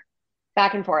here.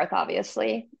 Back and forth,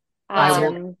 obviously. I What's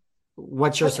your will.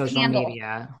 What's your what's your social handle?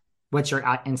 media? What's your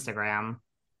Instagram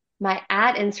My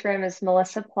at Instagram is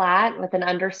Melissa Platt with an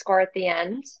underscore at the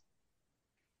end.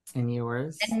 and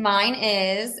yours? And mine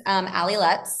is ALLIE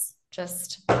LUTZ.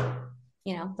 Just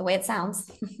the way it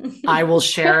sounds. I will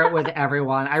share it with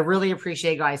everyone. I really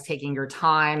appreciate you guys taking your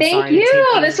time. Thank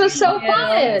you. This was so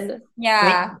fun.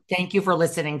 Yeah. Thank you for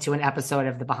listening to an episode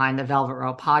of the Behind the Velvet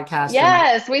Rope podcast.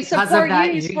 Yes, we support because of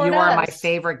that, you. You are my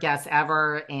favorite guest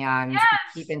ever, and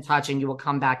keep in touch, and you will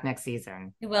come back next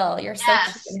season. You will. You're so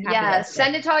cute. Yes.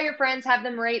 Send it to all your friends. Have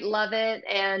them rate, love it,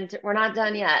 and we're not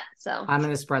done yet. So I'm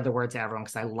going to spread the word to everyone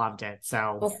because I loved it.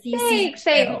 So we'll see you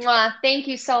soon. Thank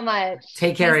you so much.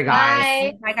 Take care, you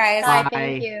guys. Bye, guys. Bye.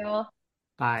 Thank you.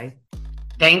 Bye.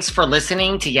 Thanks for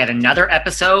listening to yet another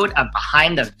episode of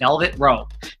Behind the Velvet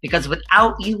Rope. Because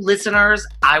without you listeners,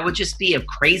 I would just be a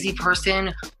crazy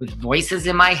person with voices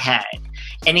in my head.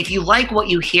 And if you like what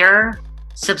you hear,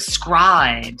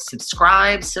 subscribe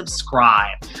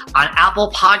on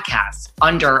Apple Podcasts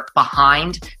under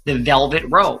Behind the Velvet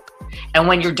Rope. And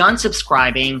when you're done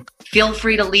subscribing, feel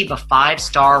free to leave a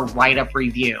 5-star write-up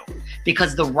review,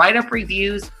 because the write-up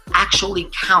reviews actually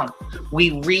count.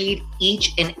 We read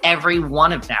each and every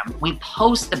one of them. We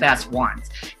post the best ones,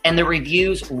 and the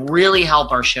reviews really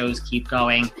help our shows keep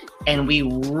going. And we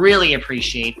really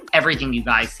appreciate everything you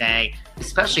guys say,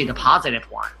 especially the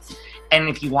positive ones. And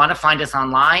if you want to find us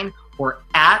online, we're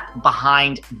at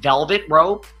Behind Velvet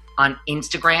Rope on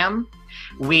Instagram.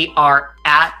 We are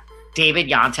at David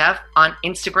Yontef on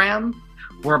Instagram.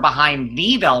 We're Behind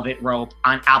the Velvet Rope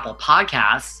on Apple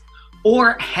Podcasts.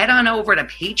 Or head on over to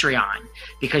Patreon,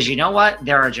 because you know what?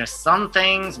 There are just some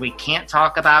things we can't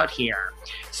talk about here.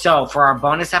 So for our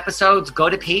bonus episodes, go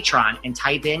to Patreon and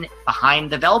type in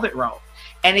Behind the Velvet Rope.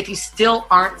 And if you still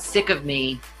aren't sick of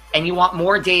me and you want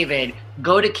more David,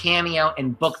 go to Cameo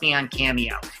and book me on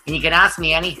Cameo. And you can ask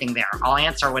me anything there. I'll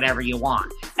answer whatever you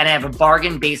want. And I have a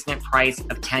bargain basement price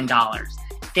of $10.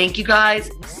 Thank you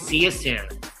guys. See you soon.